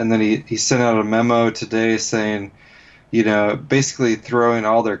then he sent out a memo today saying, basically throwing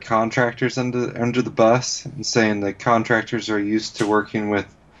all their contractors under the bus and saying the contractors are used to working with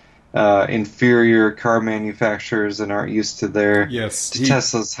inferior car manufacturers and aren't used to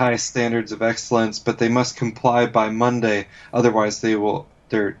Tesla's high standards of excellence, but they must comply by Monday, otherwise all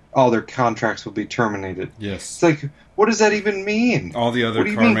their contracts will be terminated. Yes. It's like, what does that even mean? All the other what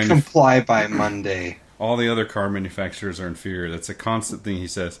do you mean comply by Monday? All the other car manufacturers are inferior. That's a constant thing he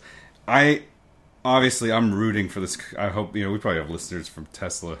says. Obviously, I'm rooting for this. I hope, we probably have listeners from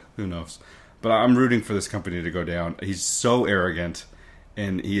Tesla. Who knows? But I'm rooting for this company to go down. He's so arrogant,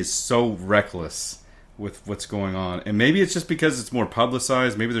 and he is so reckless with what's going on. And maybe it's just because it's more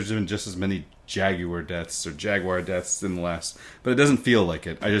publicized. Maybe there's been just as many Jaguar deaths in the last. But it doesn't feel like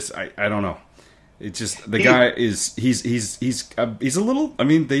it. I don't know. It's just the guy is he's a little. I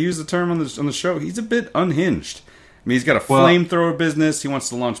mean, they use the term on the show. He's a bit unhinged. I mean, he's got a flamethrower business. He wants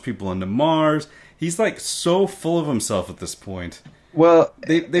to launch people into Mars. He's like so full of himself at this point. Well,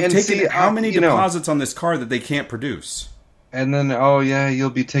 they've taken how many deposits on this car that they can't produce? And then,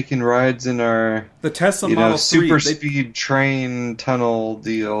 you'll be taking rides in the Tesla Model 3 super speed train tunnel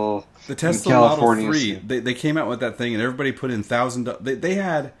deal. The Tesla Model 3, they came out with that thing, and everybody put in $1,000. They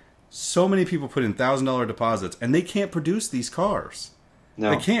had so many people put in $1,000 deposits, and they can't produce these cars. No,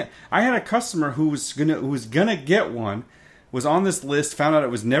 they can't. I had a customer who was gonna get one, was on this list, found out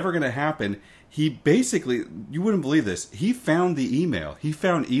it was never gonna happen. He basically, you wouldn't believe this, he found the email. He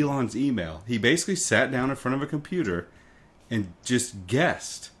found Elon's email. He basically sat down in front of a computer and just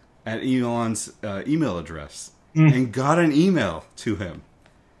guessed at Elon's email address and got an email to him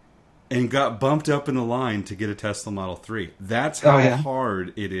and got bumped up in the line to get a Tesla Model 3. That's how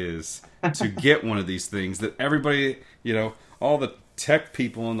hard it is to get one of these things that everybody, all the tech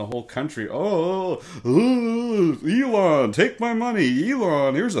people in the whole country, Elon, take my money,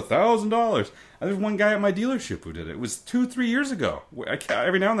 Elon, here's $1,000. There's one guy at my dealership who did it. It was 2-3 years ago.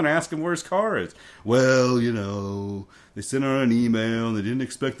 Every now and then I ask him where his car is. Well, they sent out an email and they didn't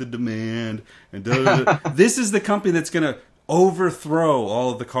expect the demand. And this is the company that's going to overthrow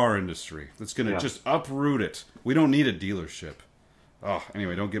all of the car industry. That's going to just uproot it. We don't need a dealership. Oh,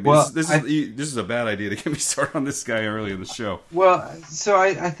 anyway, don't get me. Well, this is a bad idea to get me started on this guy early in the show. Well, so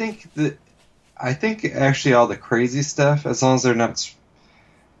I think actually all the crazy stuff, as long as they're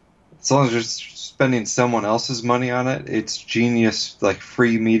spending someone else's money on it, it's genius, like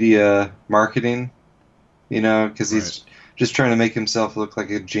free media marketing. Because he's just trying to make himself look like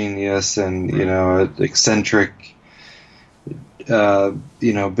a genius and an eccentric,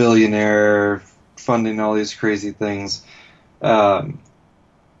 billionaire funding all these crazy things. But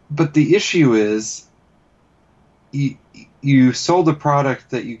the issue is, you sold a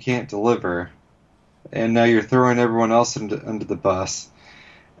product that you can't deliver, and now you're throwing everyone else under the bus.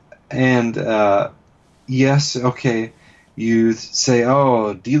 And yes, okay, you say,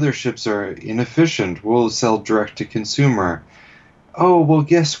 oh, dealerships are inefficient. We'll sell direct to consumer. Oh, well,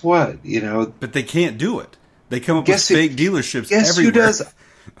 guess what? But they can't do it. They come up with fake dealerships everywhere.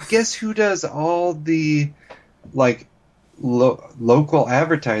 Guess who does all the local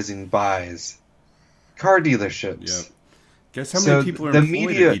advertising buys? Car dealerships. Yep. Guess how many people are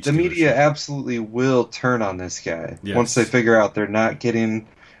employed at each The media dealership? absolutely will turn on this guy Yes. once they figure out they're not getting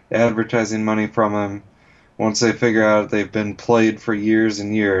advertising money from him. Once they figure out they've been played for years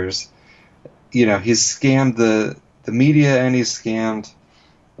and years. He's scammed the media, and he's scammed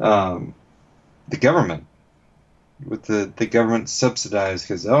the government. With the government subsidized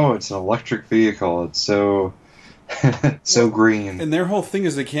because, it's an electric vehicle. It's so green. And their whole thing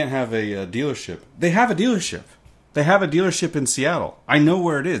is they can't have a dealership. They have a dealership. They have a dealership in Seattle. I know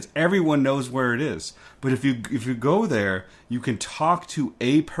where it is. Everyone knows where it is. But if you go there, you can talk to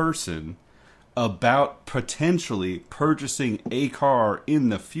a person about potentially purchasing a car in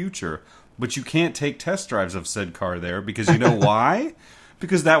the future, but you can't take test drives of said car there because you know why?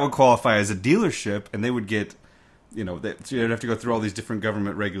 Because that would qualify as a dealership, and they would get, so you'd have to go through all these different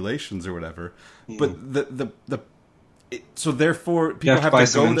government regulations or whatever. But so therefore people have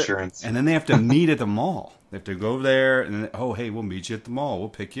to go there, and then they have to meet at the mall. They have to go there, and then, hey, we'll meet you at the mall. We'll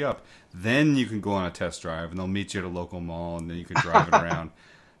pick you up. Then you can go on a test drive, and they'll meet you at a local mall, and then you can drive it around.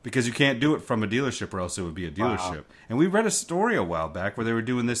 Because you can't do it from a dealership, or else it would be a dealership. Wow. And we read a story a while back where they were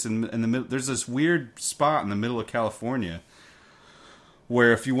doing this in the middle. There's this weird spot in the middle of California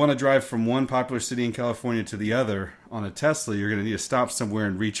where if you want to drive from one popular city in California to the other on a Tesla, you're going to need to stop somewhere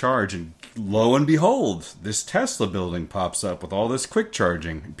and recharge. And lo and behold, this Tesla building pops up with all this quick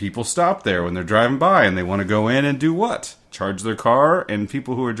charging. People stop there when they're driving by, and they want to go in and do what? Charge their car. And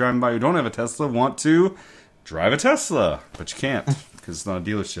people who are driving by who don't have a Tesla want to drive a Tesla, but you can't because it's not a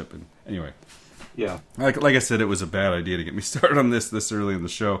dealership. And anyway, yeah, like I said, it was a bad idea to get me started on this early in the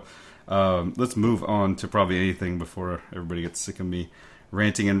show. Let's move on to probably anything before everybody gets sick of me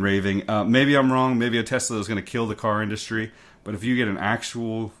ranting and raving. Maybe I'm wrong. Maybe a Tesla is going to kill the car industry. But if you get an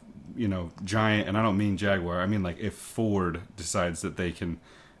actual, giant, and I don't mean Jaguar, I mean like if Ford decides that they can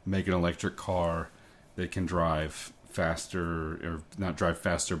make an electric car that can drive faster, or not drive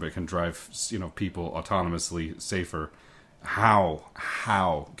faster, but can drive, people autonomously safer.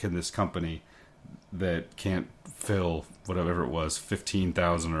 How can this company that can't fill whatever it was,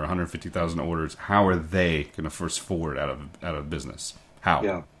 15,000 or 150,000 orders, how are they going to force Ford out of business? How?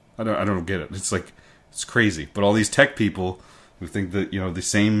 Yeah. I don't get it. It's crazy. But all these tech people who think that, the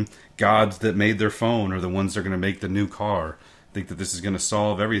same gods that made their phone are the ones that are going to make the new car, think that this is going to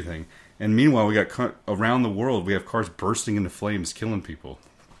solve everything. And meanwhile, we got around the world, we have cars bursting into flames, killing people.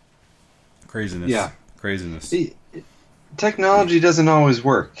 Craziness. Yeah. Craziness. Technology doesn't always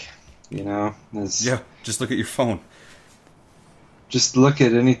work, Yeah, just look at your phone. Just look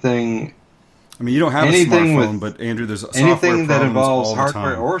at anything. I mean, you don't have a smartphone, but Andrew, there's software anything that involves all the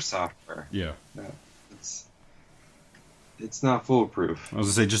hardware time. or software. Yeah. It's not foolproof. I was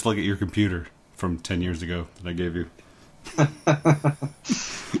going to say, just look at your computer from 10 years ago that I gave you.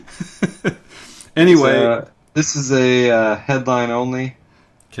 Anyway. This is a headline only.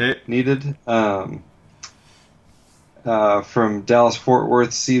 Okay. Needed. From Dallas-Fort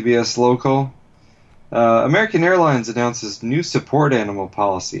Worth CBS Local. American Airlines announces new support animal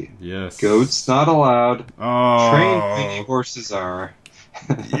policy. Yes. Goats not allowed. Oh. Trained mini horses are.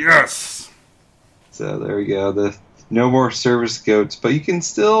 Yes. So there we go. No more service goats, but you can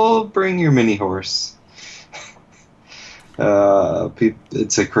still bring your mini horse.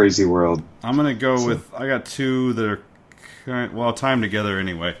 It's a crazy world. I'm going to go with, I got two that are timed together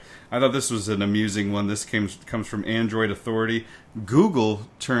anyway. I thought this was an amusing one. This comes from Android Authority. Google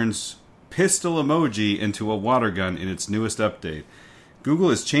turns pistol emoji into a water gun in its newest update. Google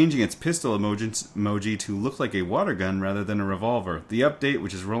is changing its pistol emoji to look like a water gun rather than a revolver. The update,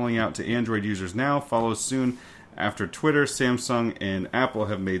 which is rolling out to Android users now, follows soon after Twitter, Samsung, and Apple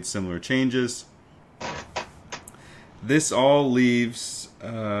have made similar changes. This all leaves...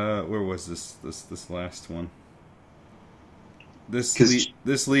 where was this last one? This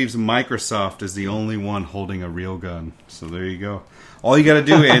leaves Microsoft as the only one holding a real gun. So there you go. All you got to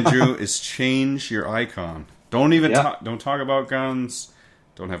do, Andrew, is change your icon. Don't even don't talk about guns.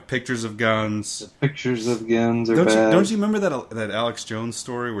 Don't have pictures of guns. The pictures of guns are bad. Don't you remember that Alex Jones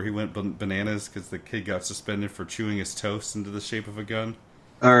story where he went bananas because the kid got suspended for chewing his toast into the shape of a gun?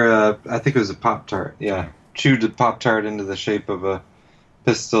 Or I think it was a Pop-Tart. Yeah, chewed a Pop-Tart into the shape of a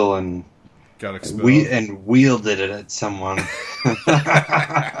pistol and Got expelled. wielded it at someone.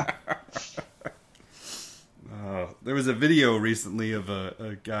 There was a video recently of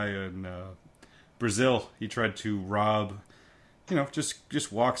a guy in Brazil. He tried to rob,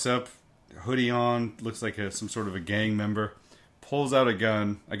 just walks up, hoodie on, looks like some sort of a gang member, pulls out a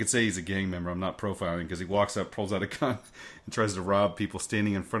gun. I could say he's a gang member. I'm not profiling because he walks up, pulls out a gun, and tries to rob people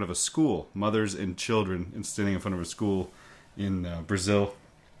standing in front of a school, mothers and children, and standing in front of a school in Brazil.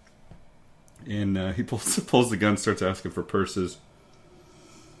 And he pulls the gun, starts asking for purses.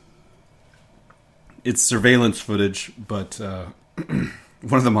 It's surveillance footage, but one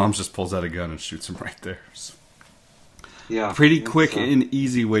of the moms just pulls out a gun and shoots him right there. So, Yeah, pretty quick and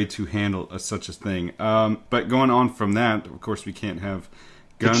easy way to handle such a thing. But going on from that, of course, we can't have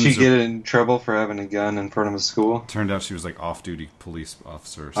guns. Did she get in trouble for having a gun in front of a school? Turned out she was like off-duty police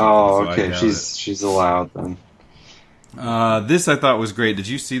officer or something. Oh, so okay. She's allowed then. This I thought was great. Did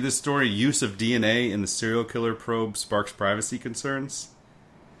you see this story? Use of DNA in the serial killer probe sparks privacy concerns.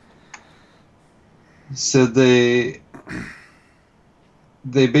 So they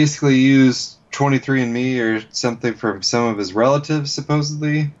basically used 23andMe or something from some of his relatives,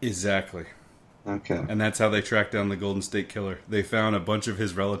 supposedly? Exactly. Okay. And that's how they tracked down the Golden State Killer. They found a bunch of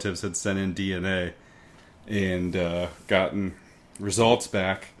his relatives had sent in DNA and gotten results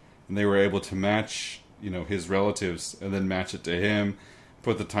back, and they were able to match, his relatives, and then match it to him,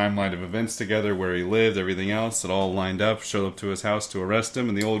 put the timeline of events together, where he lived, everything else. It all lined up, showed up to his house to arrest him,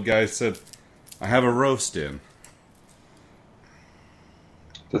 and the old guy said, "I have a roast in."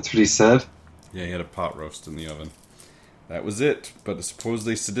 That's what he said? Yeah, he had a pot roast in the oven. That was it. But a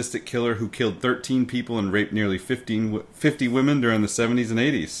supposedly sadistic killer who killed 13 people and raped nearly 50 women during the 70s and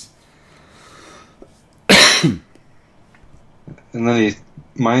 80s. And then he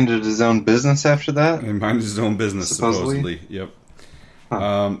minded his own business after that? And minded his own business, supposedly. Yep.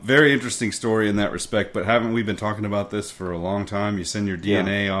 Huh. Very interesting story in that respect, but haven't we been talking about this for a long time? You send your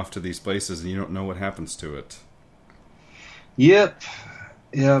DNA off to these places and you don't know what happens to it. Yep.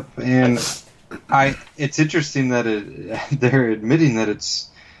 And it's interesting that they're admitting that it's,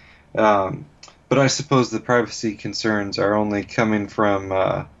 but I suppose the privacy concerns are only coming from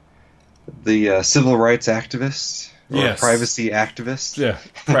the civil rights activists or Yes. privacy activists. Yeah,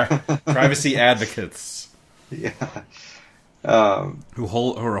 privacy advocates. Yeah. Who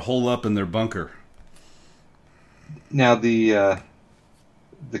are hole up in their bunker. Now the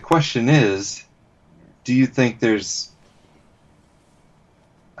question is, do you think it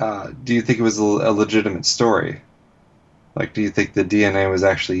was a legitimate story? Like, do you think the DNA was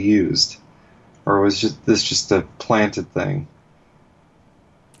actually used, or was this just a planted thing?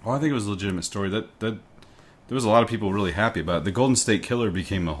 Well, I think it was a legitimate story. That there was a lot of people really happy about it. The Golden State Killer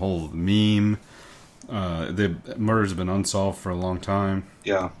became a whole meme. The murders have been unsolved for a long time.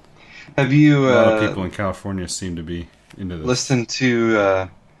 Yeah. Have you a lot of people in California seem to be into this. Listened to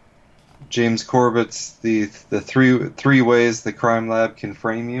James Corbett's the three ways the crime lab can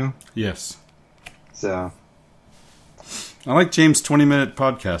frame you? Yes. So I like James' 20-minute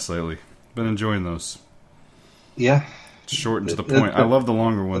podcasts lately. Been enjoying those. Yeah. Short and to the point. I love the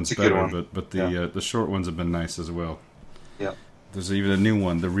longer ones better, but the short ones have been nice as well. Yeah. There's even a new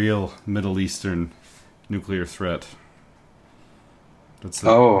one, The Real Middle Eastern Nuclear Threat. That's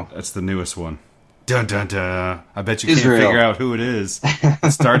the newest one. Dun dun dun. I bet you can't figure out who it is.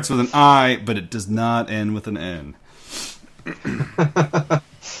 It starts with an I, but it does not end with an N.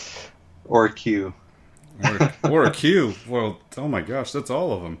 Or a Q. Or a Q. Well, oh my gosh, that's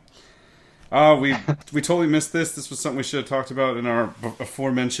all of them. We totally missed this. This was something we should have talked about in our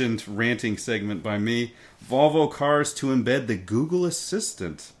aforementioned ranting segment by me. Volvo cars to embed the Google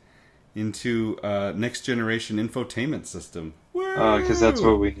Assistant into next generation infotainment system. Because that's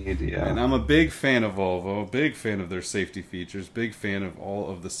what we need, yeah. And I'm a big fan of Volvo, big fan of their safety features, big fan of all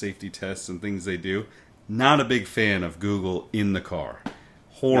of the safety tests and things they do. Not a big fan of Google in the car.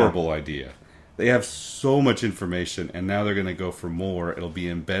 Horrible idea. They have so much information, and now they're going to go for more. It'll be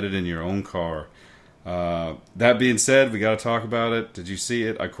embedded in your own car. That being said, we got to talk about it. Did you see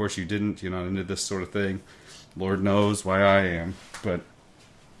it? Of course you didn't. You're not into this sort of thing. Lord knows why I am. But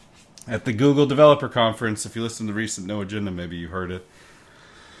at the Google Developer Conference, if you listen to the recent No Agenda, maybe you heard it.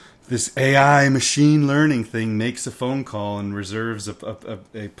 This AI machine learning thing makes a phone call and reserves a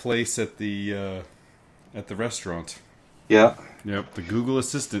place at the restaurant. Yeah. Yep, the Google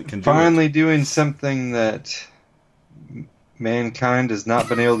Assistant can finally doing something that mankind has not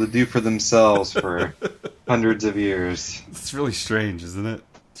been able to do for themselves for hundreds of years. It's really strange, isn't it?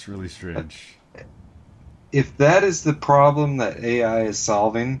 It's really strange. if that is the problem that AI is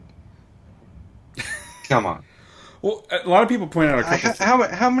solving, come on. Well, a lot of people point out a couple.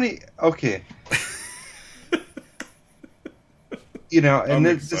 How many? Okay, you know, and I'm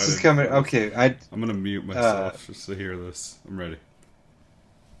this is excited coming. for this. Okay, I'm gonna mute myself just to hear this. I'm ready.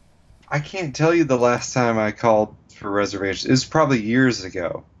 I can't tell you the last time I called for reservations. It was probably years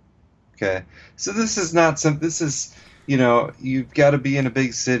ago. Okay, so this is not some. This is, you know, you've got to be in a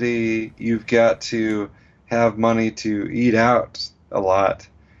big city. You've got to have money to eat out a lot,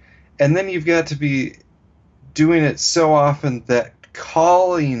 and then you've got to be doing it so often that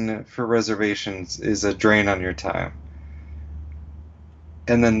calling for reservations is a drain on your time.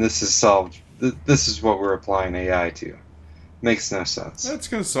 And then this is solved. This is what we're applying AI to. Makes no sense. That's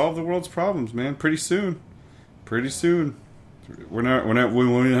gonna solve the world's problems, man. Pretty soon. Pretty soon. We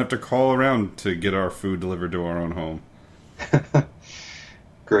won't even have to call around to get our food delivered to our own home.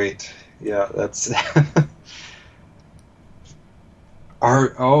 Great. Yeah, that's.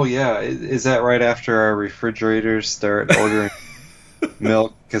 Oh yeah, is that right after our refrigerators start ordering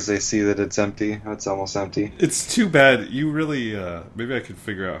milk because they see that it's empty? It's almost empty. It's too bad. You really maybe I could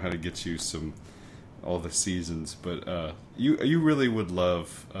figure out how to get you all the seasons, but you really would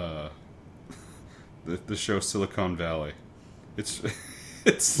love the show Silicon Valley. It's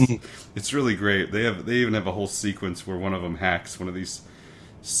it's really great. They even have a whole sequence where one of them hacks one of these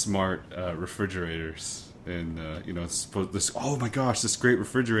smart refrigerators. And it's supposed this. Oh my gosh, this great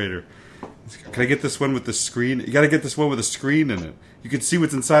refrigerator! Can I get this one with the screen? You got to get this one with a screen in it. You can see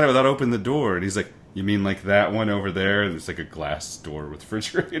what's inside it without opening the door. And he's like, "You mean like that one over there?" And it's like a glass door with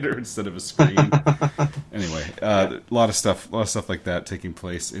refrigerator instead of a screen. Anyway, a lot of stuff like that taking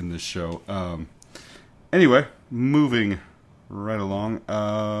place in this show. Anyway, moving right along.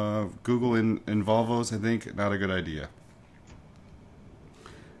 Google in Volvos, I think, not a good idea.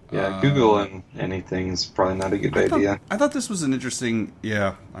 Yeah, Google and anything is probably not a good idea. I thought this was an interesting...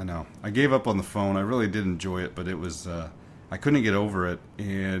 Yeah, I know. I gave up on the phone. I really did enjoy it, but it was... I couldn't get over it,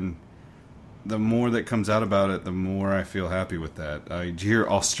 and the more that comes out about it, the more I feel happy with that. I hear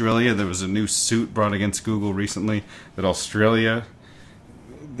Australia, there was a new suit brought against Google recently, that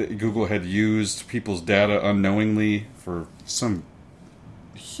Google had used people's data unknowingly for some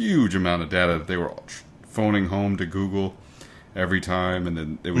huge amount of data that they were phoning home to Google every time, and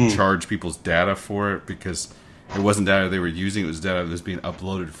then they would charge people's data for it because it wasn't data they were using, it was data that was being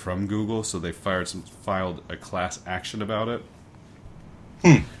uploaded from Google, so they filed a class action about it.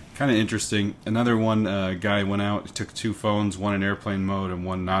 Kind of interesting. Another one, guy went out, took two phones, one in airplane mode and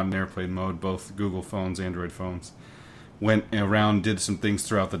one not in airplane mode, both Google phones, Android phones, went around, did some things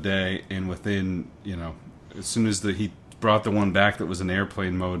throughout the day, and within, as soon as he brought the one back that was in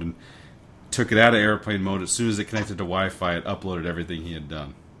airplane mode and took it out of airplane mode, as soon as it connected to Wi-Fi, it uploaded everything he had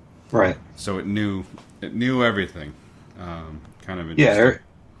done. Right. So it knew everything. Kind of interesting. Yeah,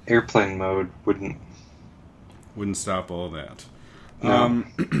 airplane mode wouldn't stop all that. No.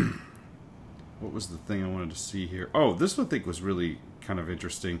 What was the thing I wanted to see here? Oh, this one I think was really kind of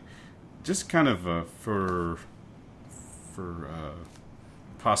interesting. Just kind of for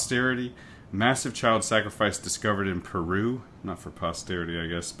posterity. Massive child sacrifice discovered in Peru. Not for posterity, I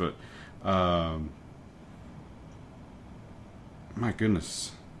guess, but my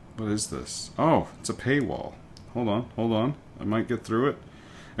goodness, what is this? Oh, it's a paywall. Hold on. I might get through it.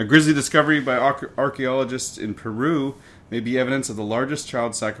 A grisly discovery by archaeologists in Peru may be evidence of the largest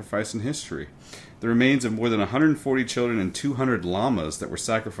child sacrifice in history. The remains of more than 140 children and 200 llamas that were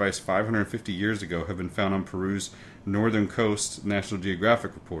sacrificed 550 years ago have been found on Peru's northern coast, National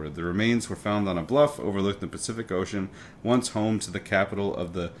Geographic reported. The remains were found on a bluff overlooking the Pacific Ocean, once home to the capital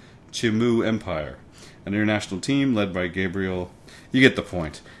of the Chimu Empire. An international team led by Gabriel... You get the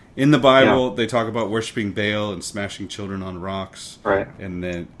point. In the Bible, They talk about worshiping Baal and smashing children on rocks. Right. And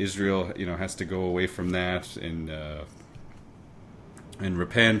then Israel, has to go away from that and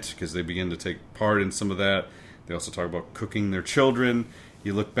repent because they begin to take part in some of that. They also talk about cooking their children.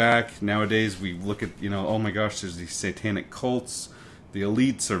 You look back, nowadays we look at, oh my gosh, there's these satanic cults. The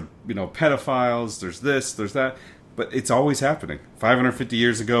elites are, pedophiles. There's this, there's that. But it's always happening. 550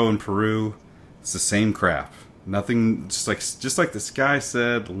 years ago in Peru, it's the same crap. Nothing, just like this guy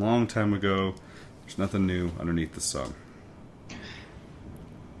said a long time ago, there's nothing new underneath the sun.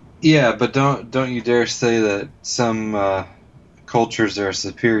 Yeah, but don't you dare say that some cultures are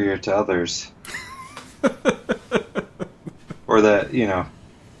superior to others. Or that,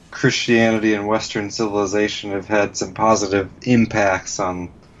 Christianity and Western civilization have had some positive impacts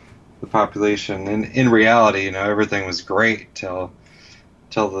on the population. In reality, everything was great till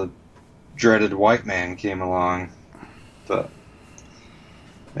the dreaded white man came along. But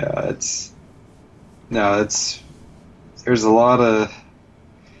yeah, No, there's a lot of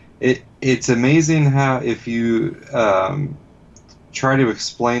it's amazing how if you try to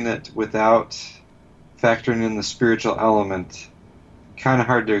explain it without factoring in the spiritual element, kind of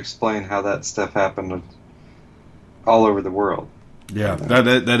hard to explain how that stuff happened all over the world. Yeah,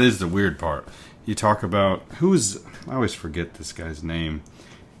 that is the weird part. You talk about I always forget this guy's name.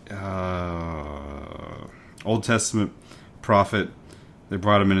 Old Testament prophet. They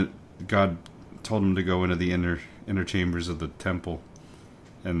brought him in. God told him to go into the inner chambers of the temple,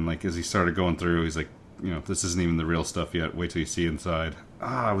 and like as he started going through, he's like, this isn't even the real stuff yet. Wait till you see inside.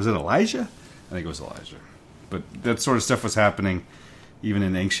 Was it Elijah? I think it was Elijah. But that sort of stuff was happening even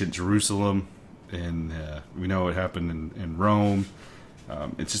in ancient Jerusalem, and we know it happened in Rome.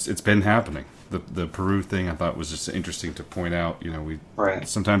 It's been happening. The Peru thing I thought was just interesting to point out. Right.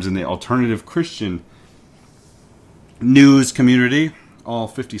 Sometimes in the alternative Christian news community, all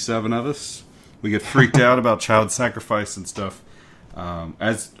 57 of us, we get freaked out about child sacrifice and stuff,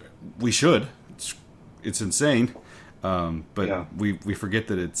 as we should. It's insane, but yeah. we forget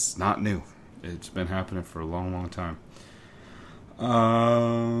that it's not new. It's been happening for a long, long time.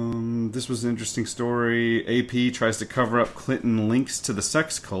 This was an interesting story. AP tries to cover up Clinton links to the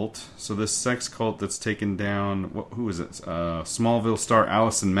sex cult. So this sex cult that's taken down, who is it? Smallville star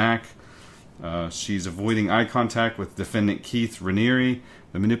Allison Mack. She's avoiding eye contact with defendant Keith Raniere,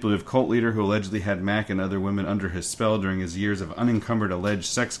 the manipulative cult leader who allegedly had Mack and other women under his spell during his years of unencumbered alleged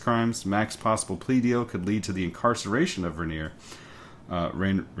sex crimes. Mack's possible plea deal could lead to the incarceration of Raniere,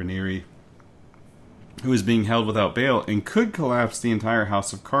 who is being held without bail, and could collapse the entire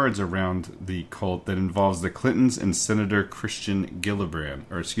house of cards around the cult that involves the Clintons and Senator Kirsten Gillibrand.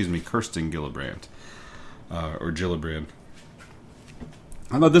 Or Gillibrand.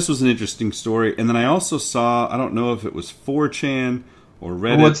 I thought this was an interesting story, and then I also saw, I don't know if it was 4chan or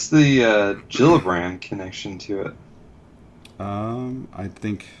Reddit. What's the Gillibrand connection to it? I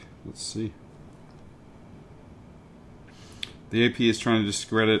think, let's see. The AP is trying to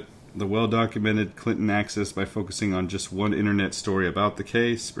discredit the well-documented Clinton access by focusing on just one internet story about the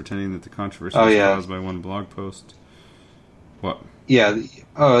case, pretending that the controversy was caused by one blog post. What? Yeah,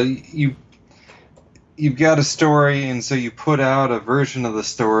 you've got a story, and so you put out a version of the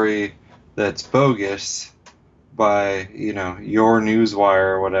story that's bogus by, your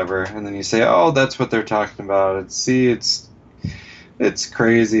newswire or whatever, and then you say, oh, that's what they're talking about. It's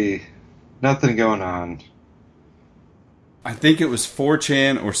crazy. Nothing going on. I think it was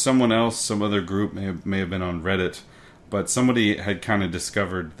 4chan or someone else, some other group may have been on Reddit, but somebody had kind of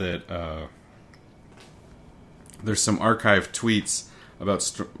discovered that there's some archived tweets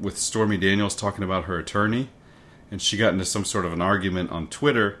with Stormy Daniels talking about her attorney, and she got into some sort of an argument on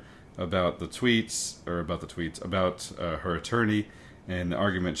Twitter about her attorney, and the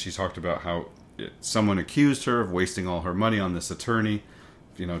argument she talked about how someone accused her of wasting all her money on this attorney,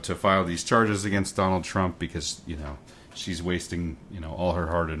 to file these charges against Donald Trump because, she's wasting, all her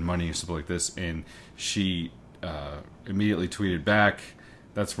hard-earned money or something like this. And she immediately tweeted back,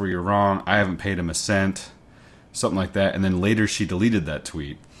 "That's where you're wrong. I haven't paid him a cent," something like that. And then later she deleted that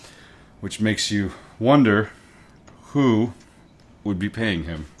tweet, which makes you wonder who would be paying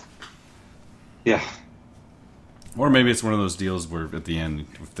him. Yeah. Or maybe it's one of those deals where at the end,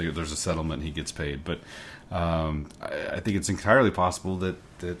 if there's a settlement, he gets paid. But I think it's entirely possible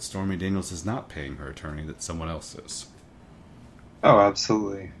that Stormy Daniels is not paying her attorney, that someone else is. Oh,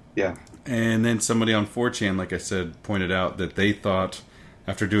 absolutely. Yeah. And then somebody on 4chan, like I said, pointed out that they thought,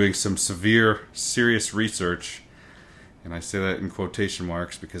 after doing some serious research, and I say that in quotation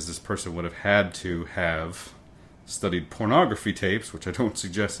marks because this person would have had to have studied pornography tapes, which I don't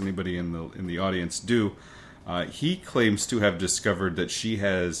suggest anybody in the audience do. He claims to have discovered that she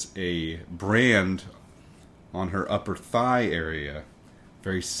has a brand on her upper thigh area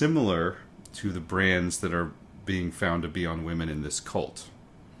very similar to the brands that are being found to be on women in this cult.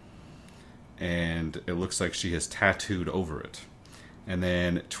 And it looks like she has tattooed over it. And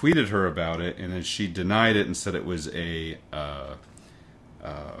then tweeted her about it, and then she denied it and said it was either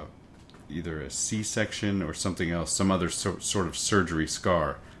a C-section or something else, some other sort of surgery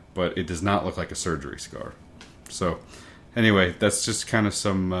scar. But it does not look like a surgery scar. So, anyway, that's just kind of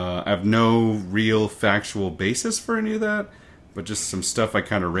some... I have no real factual basis for any of that, but just some stuff I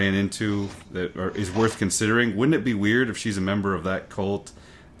kind of ran into that is worth considering. Wouldn't it be weird if she's a member of that cult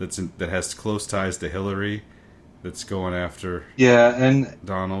that has close ties to Hillary, that's going after and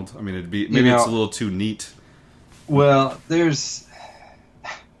Donald? I mean, it'd be maybe it's a little too neat. Well, there's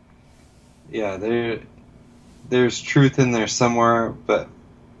truth in there somewhere, but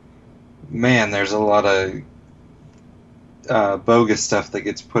man, there's a lot of bogus stuff that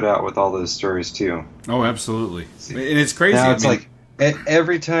gets put out with all those stories too. Oh, absolutely. And it's crazy. Now it's like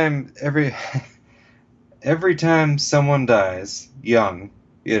every time someone dies young,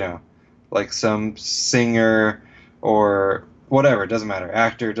 like some singer or whatever, it doesn't matter,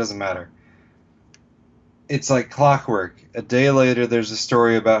 actor, it doesn't matter. It's like clockwork. A day later, there's a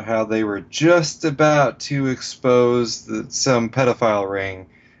story about how they were just about to expose some pedophile ring,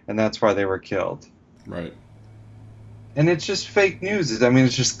 and that's why they were killed. Right. And it's just fake news. I mean,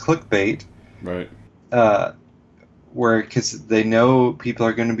 it's just clickbait. Right. Because they know people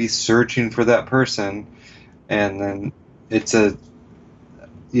are going to be searching for that person, and then it's a,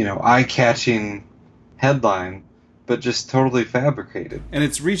 eye-catching headline, but just totally fabricated. And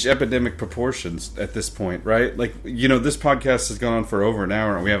it's reached epidemic proportions at this point, right? Like, this podcast has gone on for over an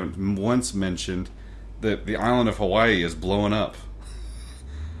hour, and we haven't once mentioned that the island of Hawaii is blowing up.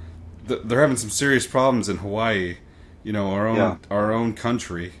 They're having some serious problems in Hawaii, our own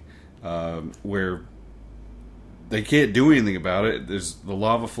country, where they can't do anything about it. The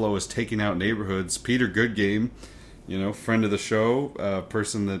lava flow is taking out neighborhoods. Peter Goodgame, friend of the show,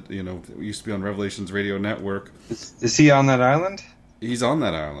 person that, used to be on Revelations Radio Network. Is he on that island? He's on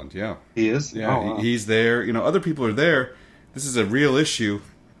that island, yeah. He is? Yeah, oh, wow. He's there. Other people are there. This is a real issue.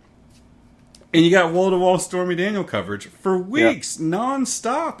 And you got wall-to-wall Stormy Daniel coverage for weeks,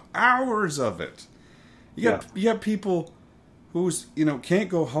 non-stop, hours of it. You got people who's, can't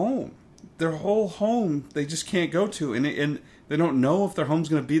go home. Their whole home, they just can't go to. And they don't know if their home's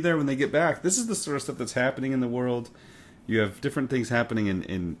going to be there when they get back. This is the sort of stuff that's happening in the world. You have different things happening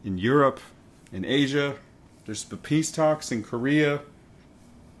in Europe, in Asia. There's the peace talks in Korea.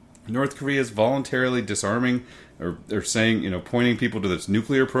 North Korea is voluntarily disarming, or they're saying, pointing people to this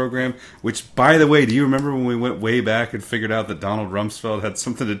nuclear program, which, by the way, do you remember when we went way back and figured out that Donald Rumsfeld had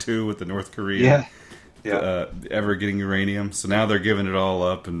something to do with the North Korea ever getting uranium? So now they're giving it all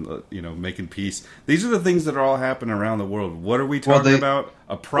up and, making peace. These are the things that are all happening around the world. What are we talking about?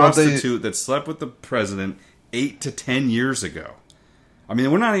 A prostitute that slept with the president 8 to 10 years ago. I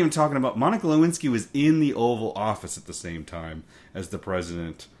mean, we're not even talking about... Monica Lewinsky was in the Oval Office at the same time as the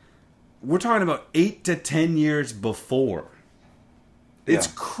president. We're talking about 8 to 10 years before. It's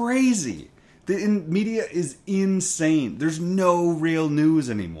crazy. The media is insane. There's no real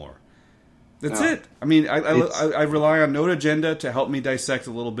news anymore. That's it. I mean, I rely on Note Agenda to help me dissect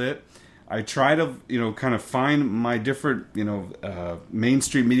a little bit. I try to, kind of find my different,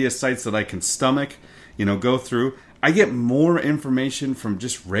 mainstream media sites that I can stomach, go through. I get more information from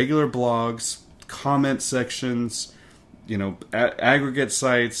just regular blogs, comment sections, aggregate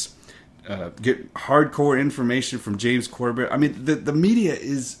sites. Get hardcore information from James Corbett. I mean, the media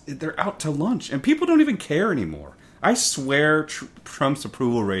they're out to lunch, and people don't even care anymore. I swear Trump's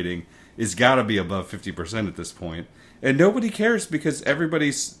approval rating has got to be above 50% at this point, and nobody cares because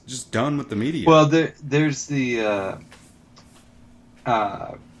everybody's just done with the media. Well, there's the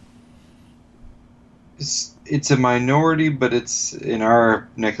it's a minority, but it's in our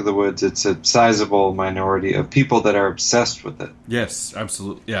neck of the woods. It's a sizable minority of people that are obsessed with it. Yes,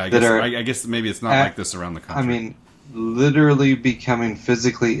 absolutely. Yeah, I guess maybe it's not like this around the country. I mean, literally becoming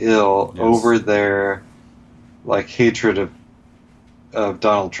physically ill over their hatred of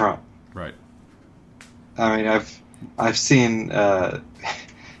Donald Trump. Right. I mean, I've seen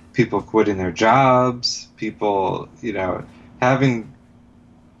people quitting their jobs, people having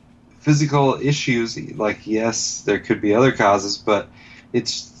physical issues. Like, yes, there could be other causes, but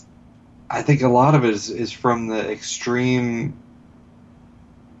I think a lot of it is from the extreme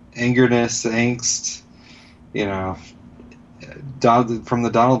angst, from the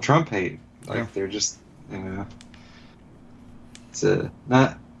Donald Trump hate. Like, they're just, it's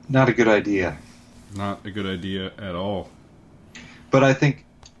not a good idea. Not a good idea at all. But I think,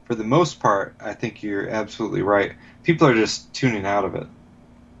 for the most part, I think you're absolutely right. People are just tuning out of it.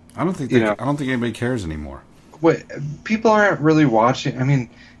 I don't think anybody cares anymore. People aren't really watching. I mean,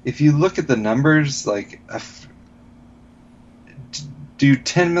 if you look at the numbers, do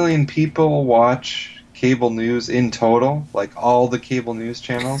 10 million people watch cable news in total? Like all the cable news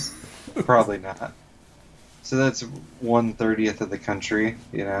channels? Probably not. So that's 1/30 of the country.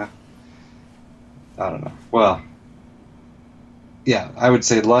 I don't know. Well, yeah, I would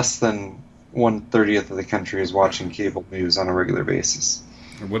say less than 1/30 of the country is watching cable news on a regular basis.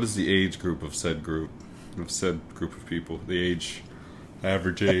 What is the age group of said group of people? The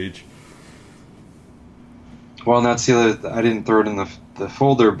average age? Well, and that's the other... I didn't throw it in the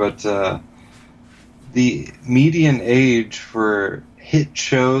folder, but the median age for hit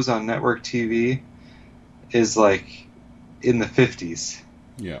shows on network TV is in the 50s.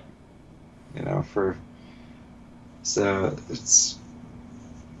 Yeah. So it's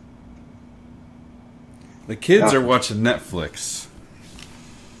The kids are watching Netflix.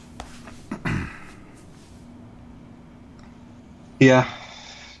 yeah,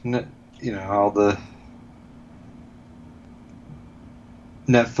 all the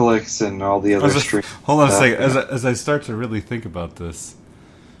Netflix and all the other streaming. Hold on a second. As I start to really think about this,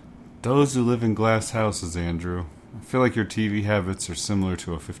 those who live in glass houses, Andrew, I feel like your TV habits are similar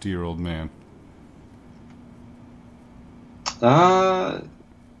to a 50-year-old man.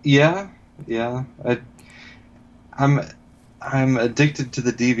 Yeah. I'm addicted to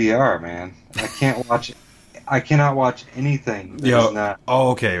the DVR, man. I cannot watch anything that is not.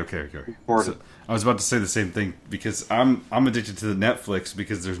 Oh, okay. recorded. So, I was about to say the same thing because I'm addicted to the Netflix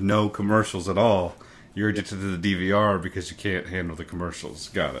because there's no commercials at all. You're addicted to the DVR because you can't handle the commercials.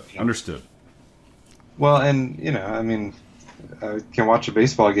 Got it. Yeah. Understood. Well, and I can watch a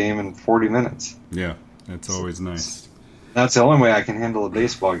baseball game in 40 minutes. Yeah, that's always nice. That's the only way I can handle a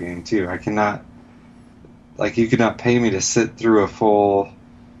baseball game too. I cannot, you could not pay me to sit through a full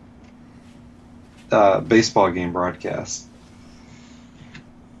baseball game broadcast.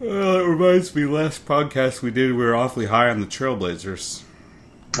 Well, it reminds me, last podcast we did, we were awfully high on the Trailblazers.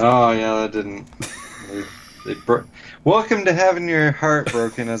 Oh yeah, that didn't. Welcome to having your heart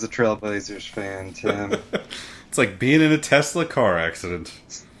broken as a Trailblazers fan, Tim. It's like being in a Tesla car accident.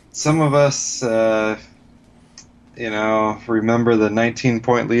 Some of us, remember the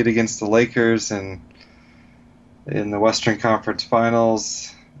 19-point lead against the Lakers in the Western Conference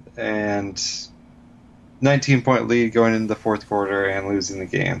Finals, and 19-point lead going into the fourth quarter and losing the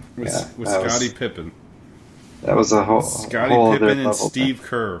game. With Scottie Pippen. That was a whole Scottie whole Pippen other and level Steve thing.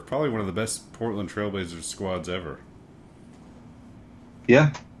 Kerr. Probably one of the best Portland Trailblazers squads ever.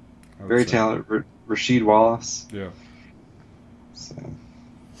 Yeah, I would very say. talented. Rasheed Wallace. Yeah. So.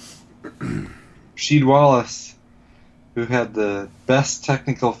 Rasheed Wallace, who had the best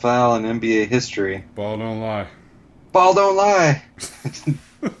technical foul in NBA history. Ball don't lie. Ball don't lie.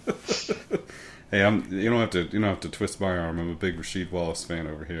 Hey, you don't have to twist my arm. I'm a big Rasheed Wallace fan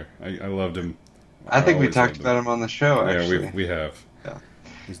over here. I loved him. I think we always talked loved about him on the show. Actually, Yeah, we have. Yeah.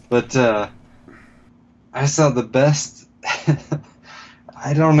 But I saw the best.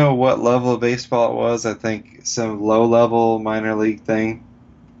 I don't know what level of baseball it was. I think some low-level minor league thing.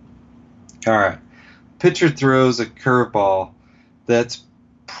 All right. Pitcher throws a curveball that's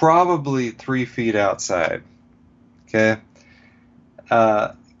probably 3 feet outside. Okay.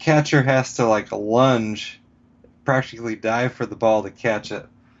 Catcher has to lunge, practically dive for the ball to catch it.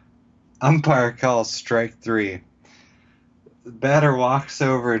 Umpire calls strike 3. The batter walks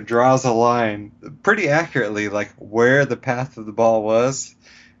over and draws a line pretty accurately, where the path of the ball was,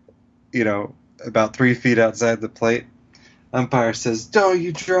 about 3 feet outside the plate. Umpire says, "Don't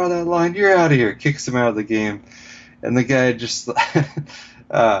you draw that line, you're out of here," kicks him out of the game. And the guy just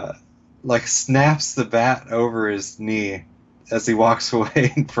snaps the bat over his knee as he walks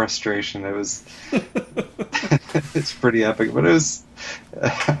away in frustration. It's pretty epic, but it was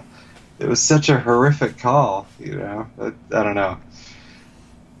such a horrific call, I don't know.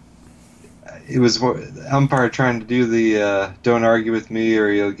 It was the umpire trying to do the "don't argue with me or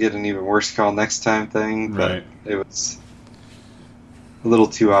you'll get an even worse call next time" thing, but Right. It was a little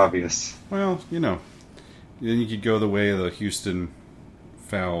too obvious. Well, then you could go the way of the Houston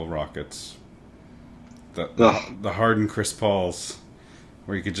Foul Rockets. The Harden Chris Pauls,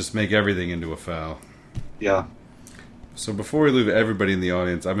 where you could just make everything into a foul. Yeah. So before we leave everybody in the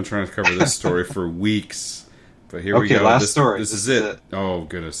audience, I've been trying to cover this story for weeks. But here we Okay, go. last story. This is it. Oh,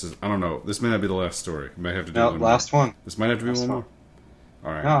 goodness. I don't know. This may not be the last story. We might have to do one last more. one. This might have to be Last one one.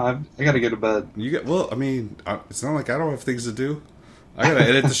 more. All right. No, I got to go to bed. It's not like I don't have things to do. I got to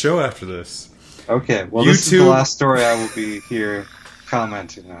edit the show after this. Okay, well, this is the YouTube- last story I will be here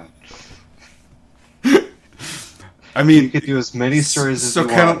commenting on. You could do as many stories as you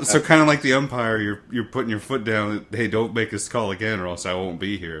want. So kind of like the umpire, you're putting your foot down. Hey, don't make this call again, or else I won't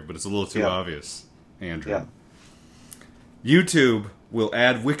be here. But it's a little too obvious, Andrew. Yeah. YouTube will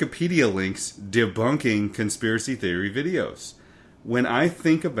add Wikipedia links debunking conspiracy theory videos. When I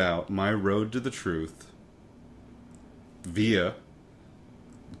think about my road to the truth via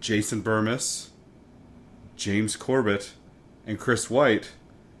Jason Burmis, James Corbett, and Chris White,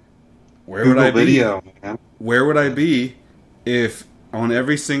 where would I be? Video, man. Where would I be if on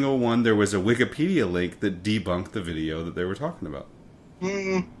every single one there was a Wikipedia link that debunked the video that they were talking about?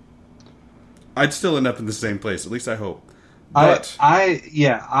 I'd still end up in the same place. At least I hope. But I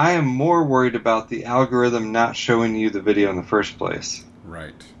am more worried about the algorithm not showing you the video in the first place.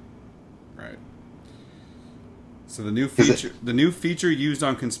 Right. So the new feature used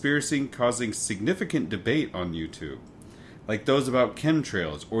on conspiracy causing significant debate on YouTube, like those about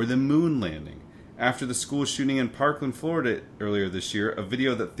chemtrails or the moon landing. After the school shooting in Parkland, Florida earlier this year, a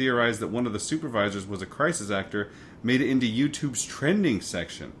video that theorized that one of the supervisors was a crisis actor made it into YouTube's trending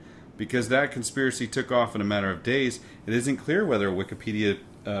section. Because that conspiracy took off in a matter of days, it isn't clear whether a Wikipedia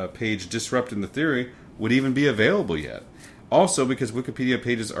page disrupting the theory would even be available yet. Also, because Wikipedia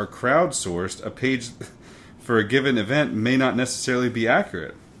pages are crowdsourced, a page for a given event may not necessarily be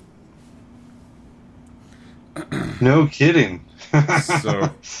accurate. No kidding.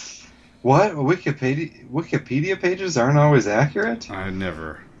 So, what? Wikipedia pages aren't always accurate? I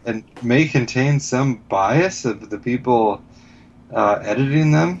never. And may contain some bias of the people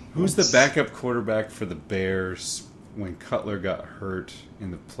editing them? Who's the backup quarterback for the Bears when Cutler got hurt in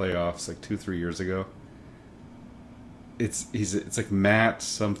the playoffs like 2-3 years ago? It's like Matt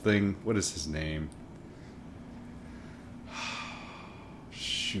something. What is his name?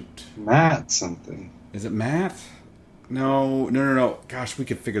 Shoot. Matt something. Is it Matt? No. Gosh, we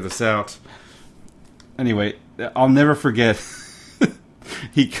could figure this out. Anyway, I'll never forget.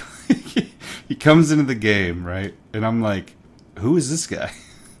 he comes into the game, right? And I'm like, who is this guy?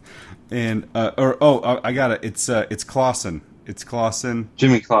 And I got it. It's Clausen. It's Clausen.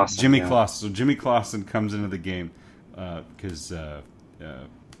 Jimmy Clausen. Clausen. So Jimmy Clausen comes into the game because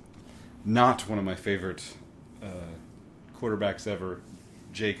not one of my favorite quarterbacks ever,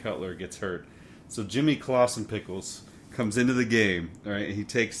 Jay Cutler, gets hurt. So Jimmy Clausen Pickles comes into the game. All right, he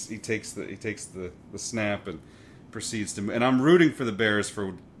takes the snap and proceeds to. And I'm rooting for the Bears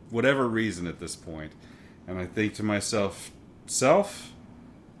for whatever reason at this point. And I think to myself,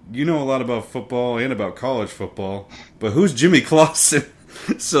 you know a lot about football and about college football, but who's Jimmy Clausen?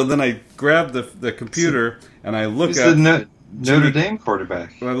 So then I grab the computer and I look up Notre Dame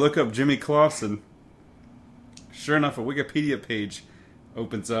quarterback. When I look up Jimmy Clausen, sure enough, a Wikipedia page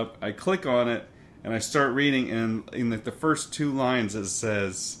opens up. I click on it and I start reading, and in the first 2 lines it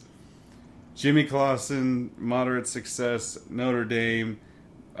says, Jimmy Clausen, moderate success, Notre Dame,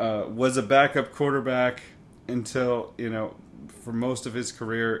 was a backup quarterback until, for most of his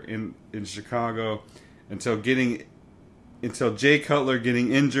career in Chicago, until Jay Cutler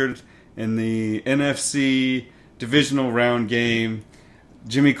getting injured in the NFC divisional round game.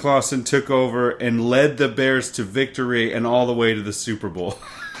 Jimmy Clausen took over and led the Bears to victory and all the way to the Super Bowl.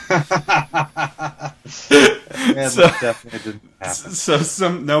 That definitely didn't happen.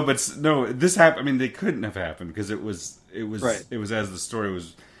 This happened. I mean, they couldn't have happened because it was right. It was as the story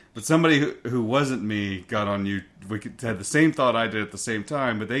was. But somebody who wasn't me got on had the same thought I did at the same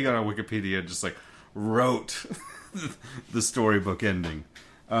time, but they got on Wikipedia and just wrote the storybook ending.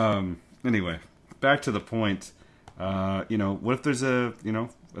 Anyway, back to the point. What if there's are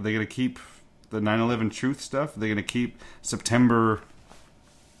they going to keep the 9/11 truth stuff? Are they going to keep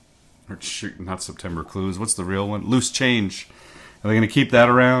not September clues. What's the real one? Loose change. Are they going to keep that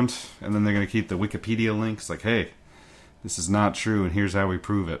around? And then they're going to keep the Wikipedia links like, hey, this is not true, and here's how we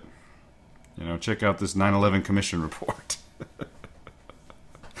prove it. Check out this 9/11 Commission report.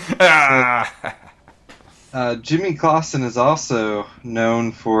 Jimmy Clausen is also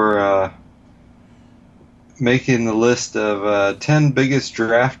known for making the list of 10 biggest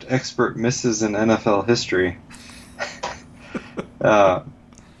draft expert misses in NFL history.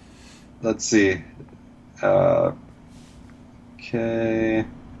 Let's see. Okay.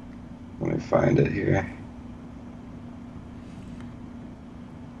 Let me find it here.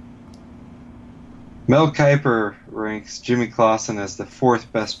 Mel Kiper ranks Jimmy Clausen as the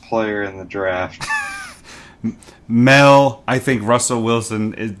 4th best player in the draft. Mel, I think Russell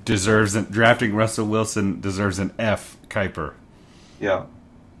Wilson drafting Russell Wilson deserves an F. Kiper. Yeah.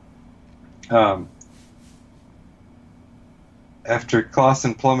 After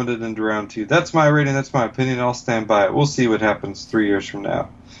Clausen plummeted into round 2. That's my rating, that's my opinion, I'll stand by it. We'll see what happens 3 years from now.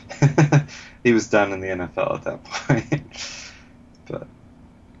 He was done in the NFL at that point. But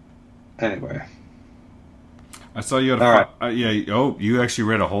anyway. I saw you had you actually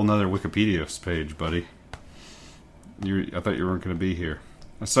read a whole nother Wikipedia page, buddy. I thought you weren't going to be here.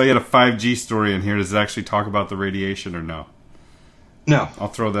 I saw you had a 5G story in here. Does it actually talk about the radiation or no? No. I'll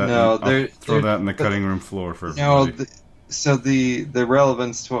throw that in the cutting room floor for everybody. So the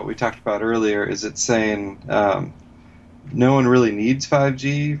relevance to what we talked about earlier is it's saying no one really needs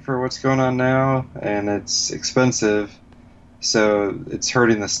 5G for what's going on now, and it's expensive, so it's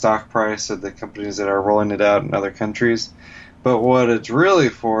hurting the stock price of the companies that are rolling it out in other countries. But what it's really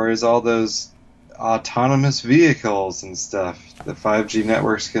for is all those autonomous vehicles and stuff. The 5G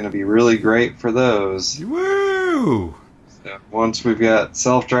network's going to be really great for those. Woo! Yeah, once we've got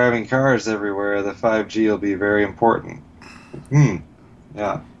self-driving cars everywhere, the 5G will be very important.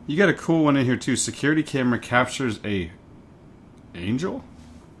 Yeah. You got a cool one in here too. Security camera captures a angel?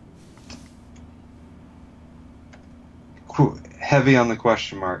 Heavy on the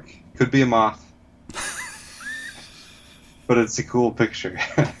question mark. Could be a moth. But it's a cool picture.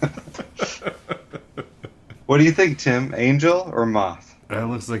 What do you think, Tim? Angel or moth? That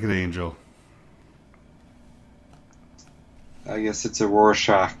looks like an angel. I guess it's a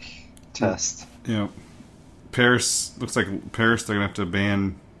Rorschach test. Yeah. Paris, looks like Paris, they're going to have to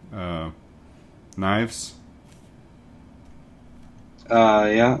ban knives.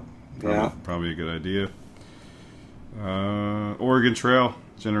 Yeah. Probably a good idea. Oregon Trail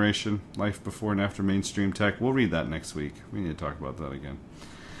generation, life before and after mainstream tech. We'll read that next week. We need to talk about that again.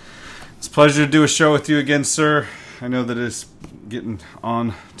 It's a pleasure to do a show with you again, sir. I know that it's getting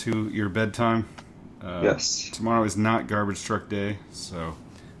on to your bedtime. Yes. Tomorrow is not garbage truck day, so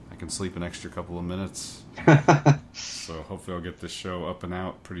I can sleep an extra couple of minutes. So hopefully I'll get this show up and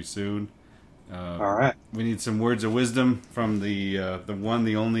out pretty soon. All right. We need some words of wisdom from the one,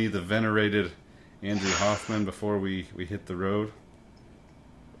 the only, the venerated Andrew Hoffman before we hit the road.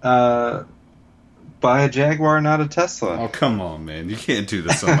 Buy a Jaguar, not a Tesla. Oh, come on, man. You can't do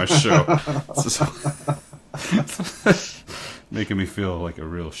this on my show. Making me feel like a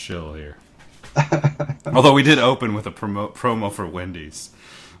real shill here. Although we did open with a promo for Wendy's.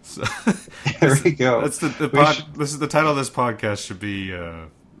 So, there we go. That's this is the title of this podcast should be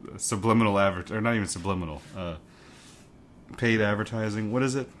subliminal or not even subliminal. Paid advertising. What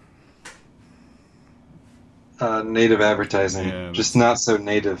is it? Native advertising. Yeah, just not so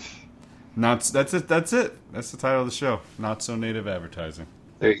native. That's it. That's it. That's the title of the show. Not so native advertising.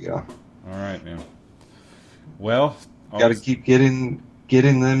 There you go. All right, man. Well, got to keep getting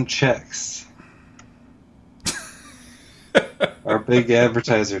them checks. Our big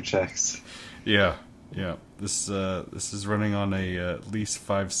advertiser checks. Yeah. This is running on a at least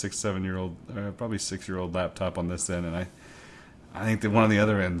 5, 6, 7-year-old, probably 6-year-old laptop on this end, and I think that one of the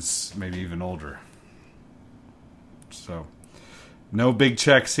other ends maybe even older. So, no big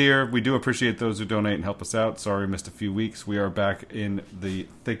checks here. We do appreciate those who donate and help us out. Sorry we missed a few weeks. We are back in the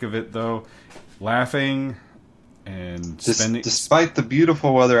thick of it, though, laughing and spending. Despite the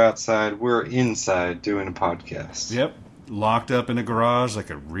beautiful weather outside, we're inside doing a podcast. Yep. Locked up in a garage like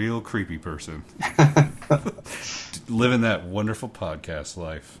a real creepy person. Living that wonderful podcast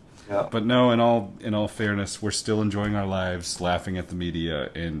life. Yeah. But no, in all fairness, we're still enjoying our lives, laughing at the media,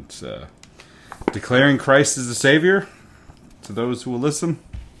 and declaring Christ as the Savior to those who will listen.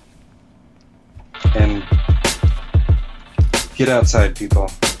 And get outside, people.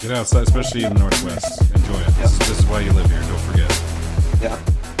 Get outside, especially in the Northwest. Enjoy it. Yeah. This is why you live here, don't forget. Yeah.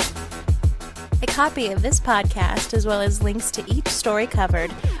 A copy of this podcast, as well as links to each story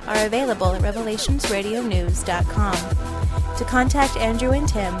covered, are available at revelationsradionews.com. To contact Andrew and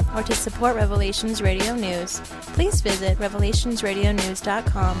Tim, or to support Revelations Radio News, please visit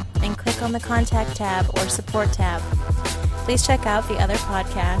revelationsradionews.com and click on the Contact tab or Support tab. Please check out the other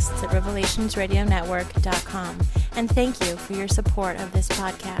podcasts at revelationsradionetwork.com. And thank you for your support of this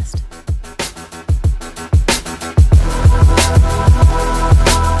podcast.